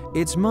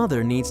 its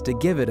mother needs to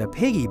give it a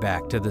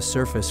piggyback to the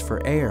surface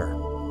for air.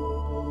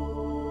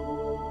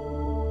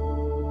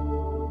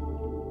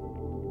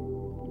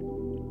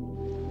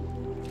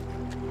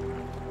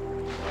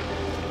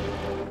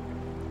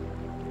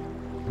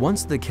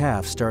 Once the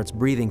calf starts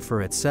breathing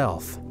for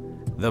itself,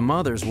 the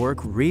mother's work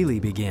really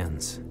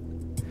begins.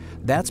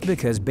 That's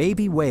because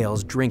baby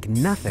whales drink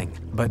nothing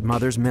but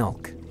mother's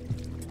milk.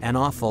 An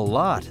awful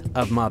lot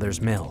of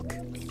mother's milk.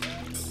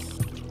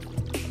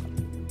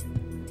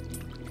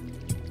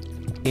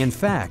 In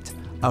fact,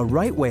 a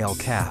right whale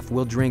calf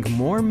will drink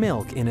more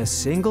milk in a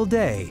single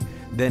day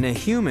than a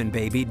human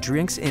baby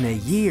drinks in a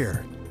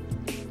year.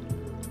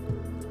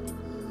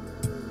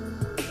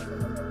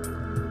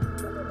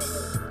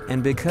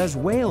 And because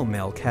whale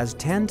milk has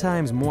 10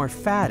 times more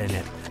fat in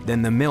it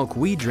than the milk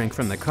we drink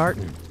from the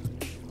carton,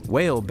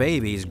 whale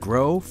babies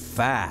grow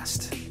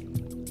fast.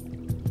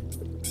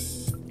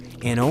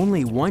 In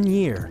only 1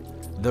 year,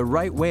 the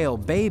right whale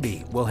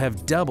baby will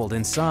have doubled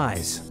in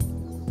size.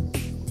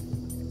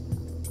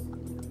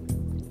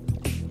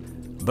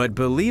 But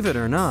believe it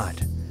or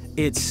not,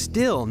 it's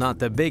still not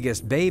the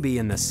biggest baby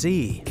in the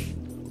sea.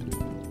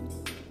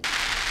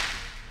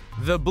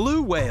 The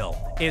blue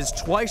whale is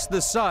twice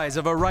the size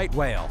of a right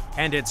whale,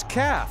 and its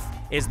calf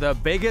is the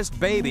biggest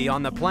baby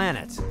on the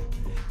planet.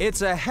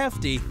 It's a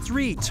hefty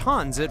 3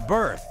 tons at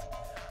birth,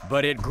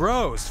 but it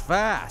grows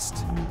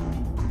fast.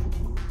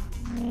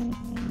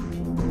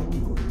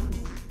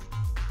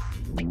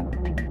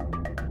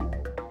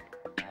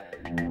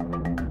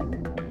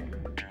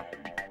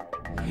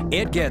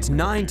 It gets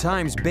 9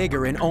 times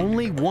bigger in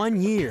only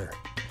 1 year.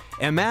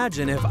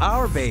 Imagine if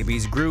our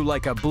babies grew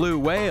like a blue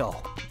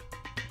whale.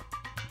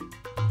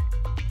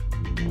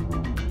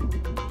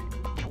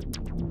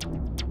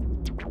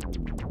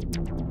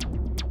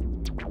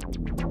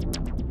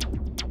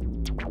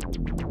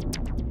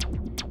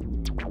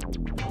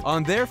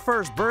 On their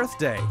first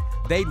birthday,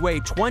 they'd weigh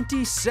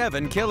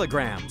 27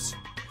 kilograms.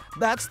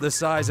 That's the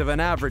size of an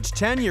average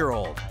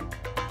 10-year-old.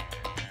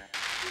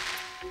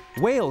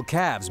 Whale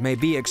calves may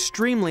be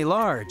extremely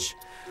large,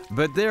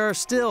 but there are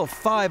still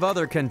 5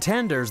 other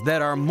contenders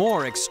that are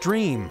more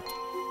extreme.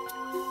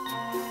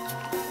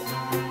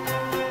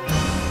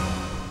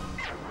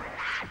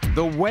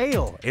 The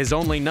whale is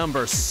only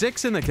number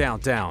 6 in the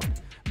countdown,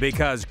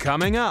 because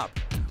coming up,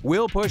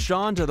 we'll push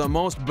on to the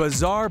most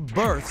bizarre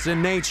births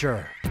in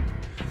nature.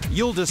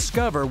 You'll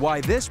discover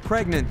why this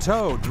pregnant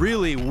toad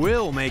really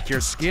will make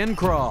your skin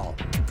crawl.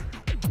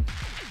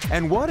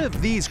 And what have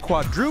these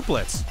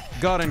quadruplets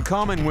got in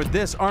common with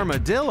this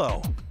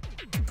armadillo?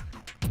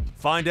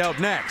 Find out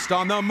next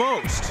on The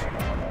Most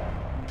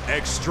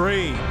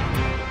Extreme.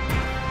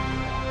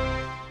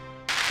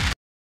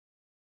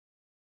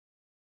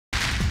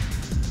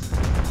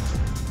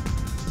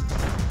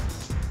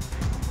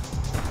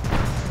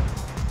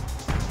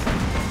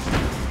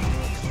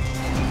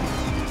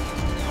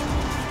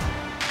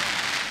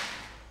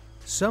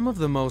 Some of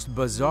the most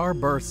bizarre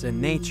births in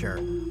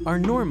nature are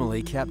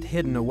normally kept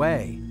hidden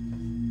away.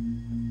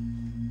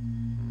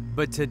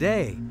 But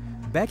today,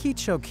 Becky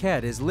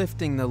Choquette is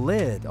lifting the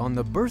lid on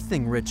the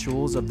birthing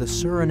rituals of the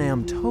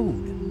Suriname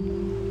toad.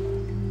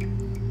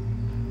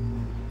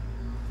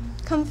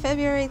 Come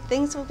February,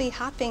 things will be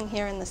hopping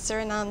here in the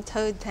Suriname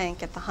toad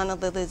tank at the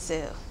Honolulu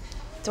Zoo.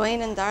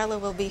 Dwayne and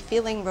Darla will be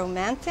feeling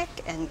romantic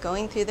and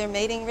going through their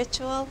mating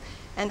ritual,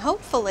 and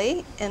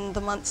hopefully, in the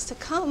months to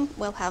come,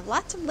 we'll have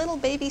lots of little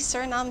baby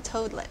Suriname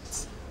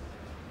toadlets.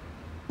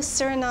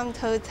 Suriname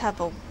toads have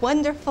a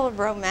wonderful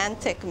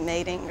romantic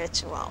mating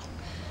ritual.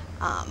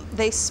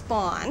 They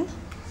spawn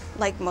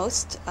like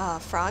most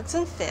frogs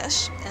and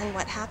fish, and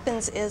what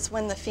happens is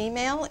when the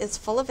female is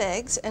full of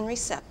eggs and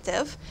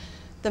receptive,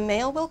 the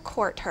male will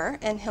court her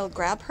and he'll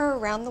grab her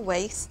around the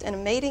waist in a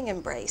mating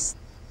embrace.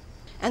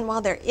 And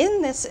while they're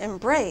in this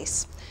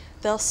embrace,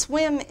 they'll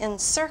swim in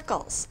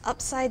circles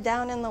upside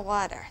down in the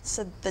water.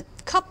 So the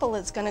couple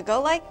is going to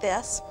go like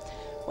this.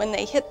 When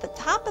they hit the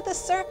top of the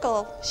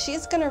circle,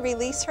 she's going to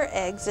release her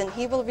eggs and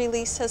he will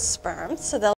release his sperm. So they'll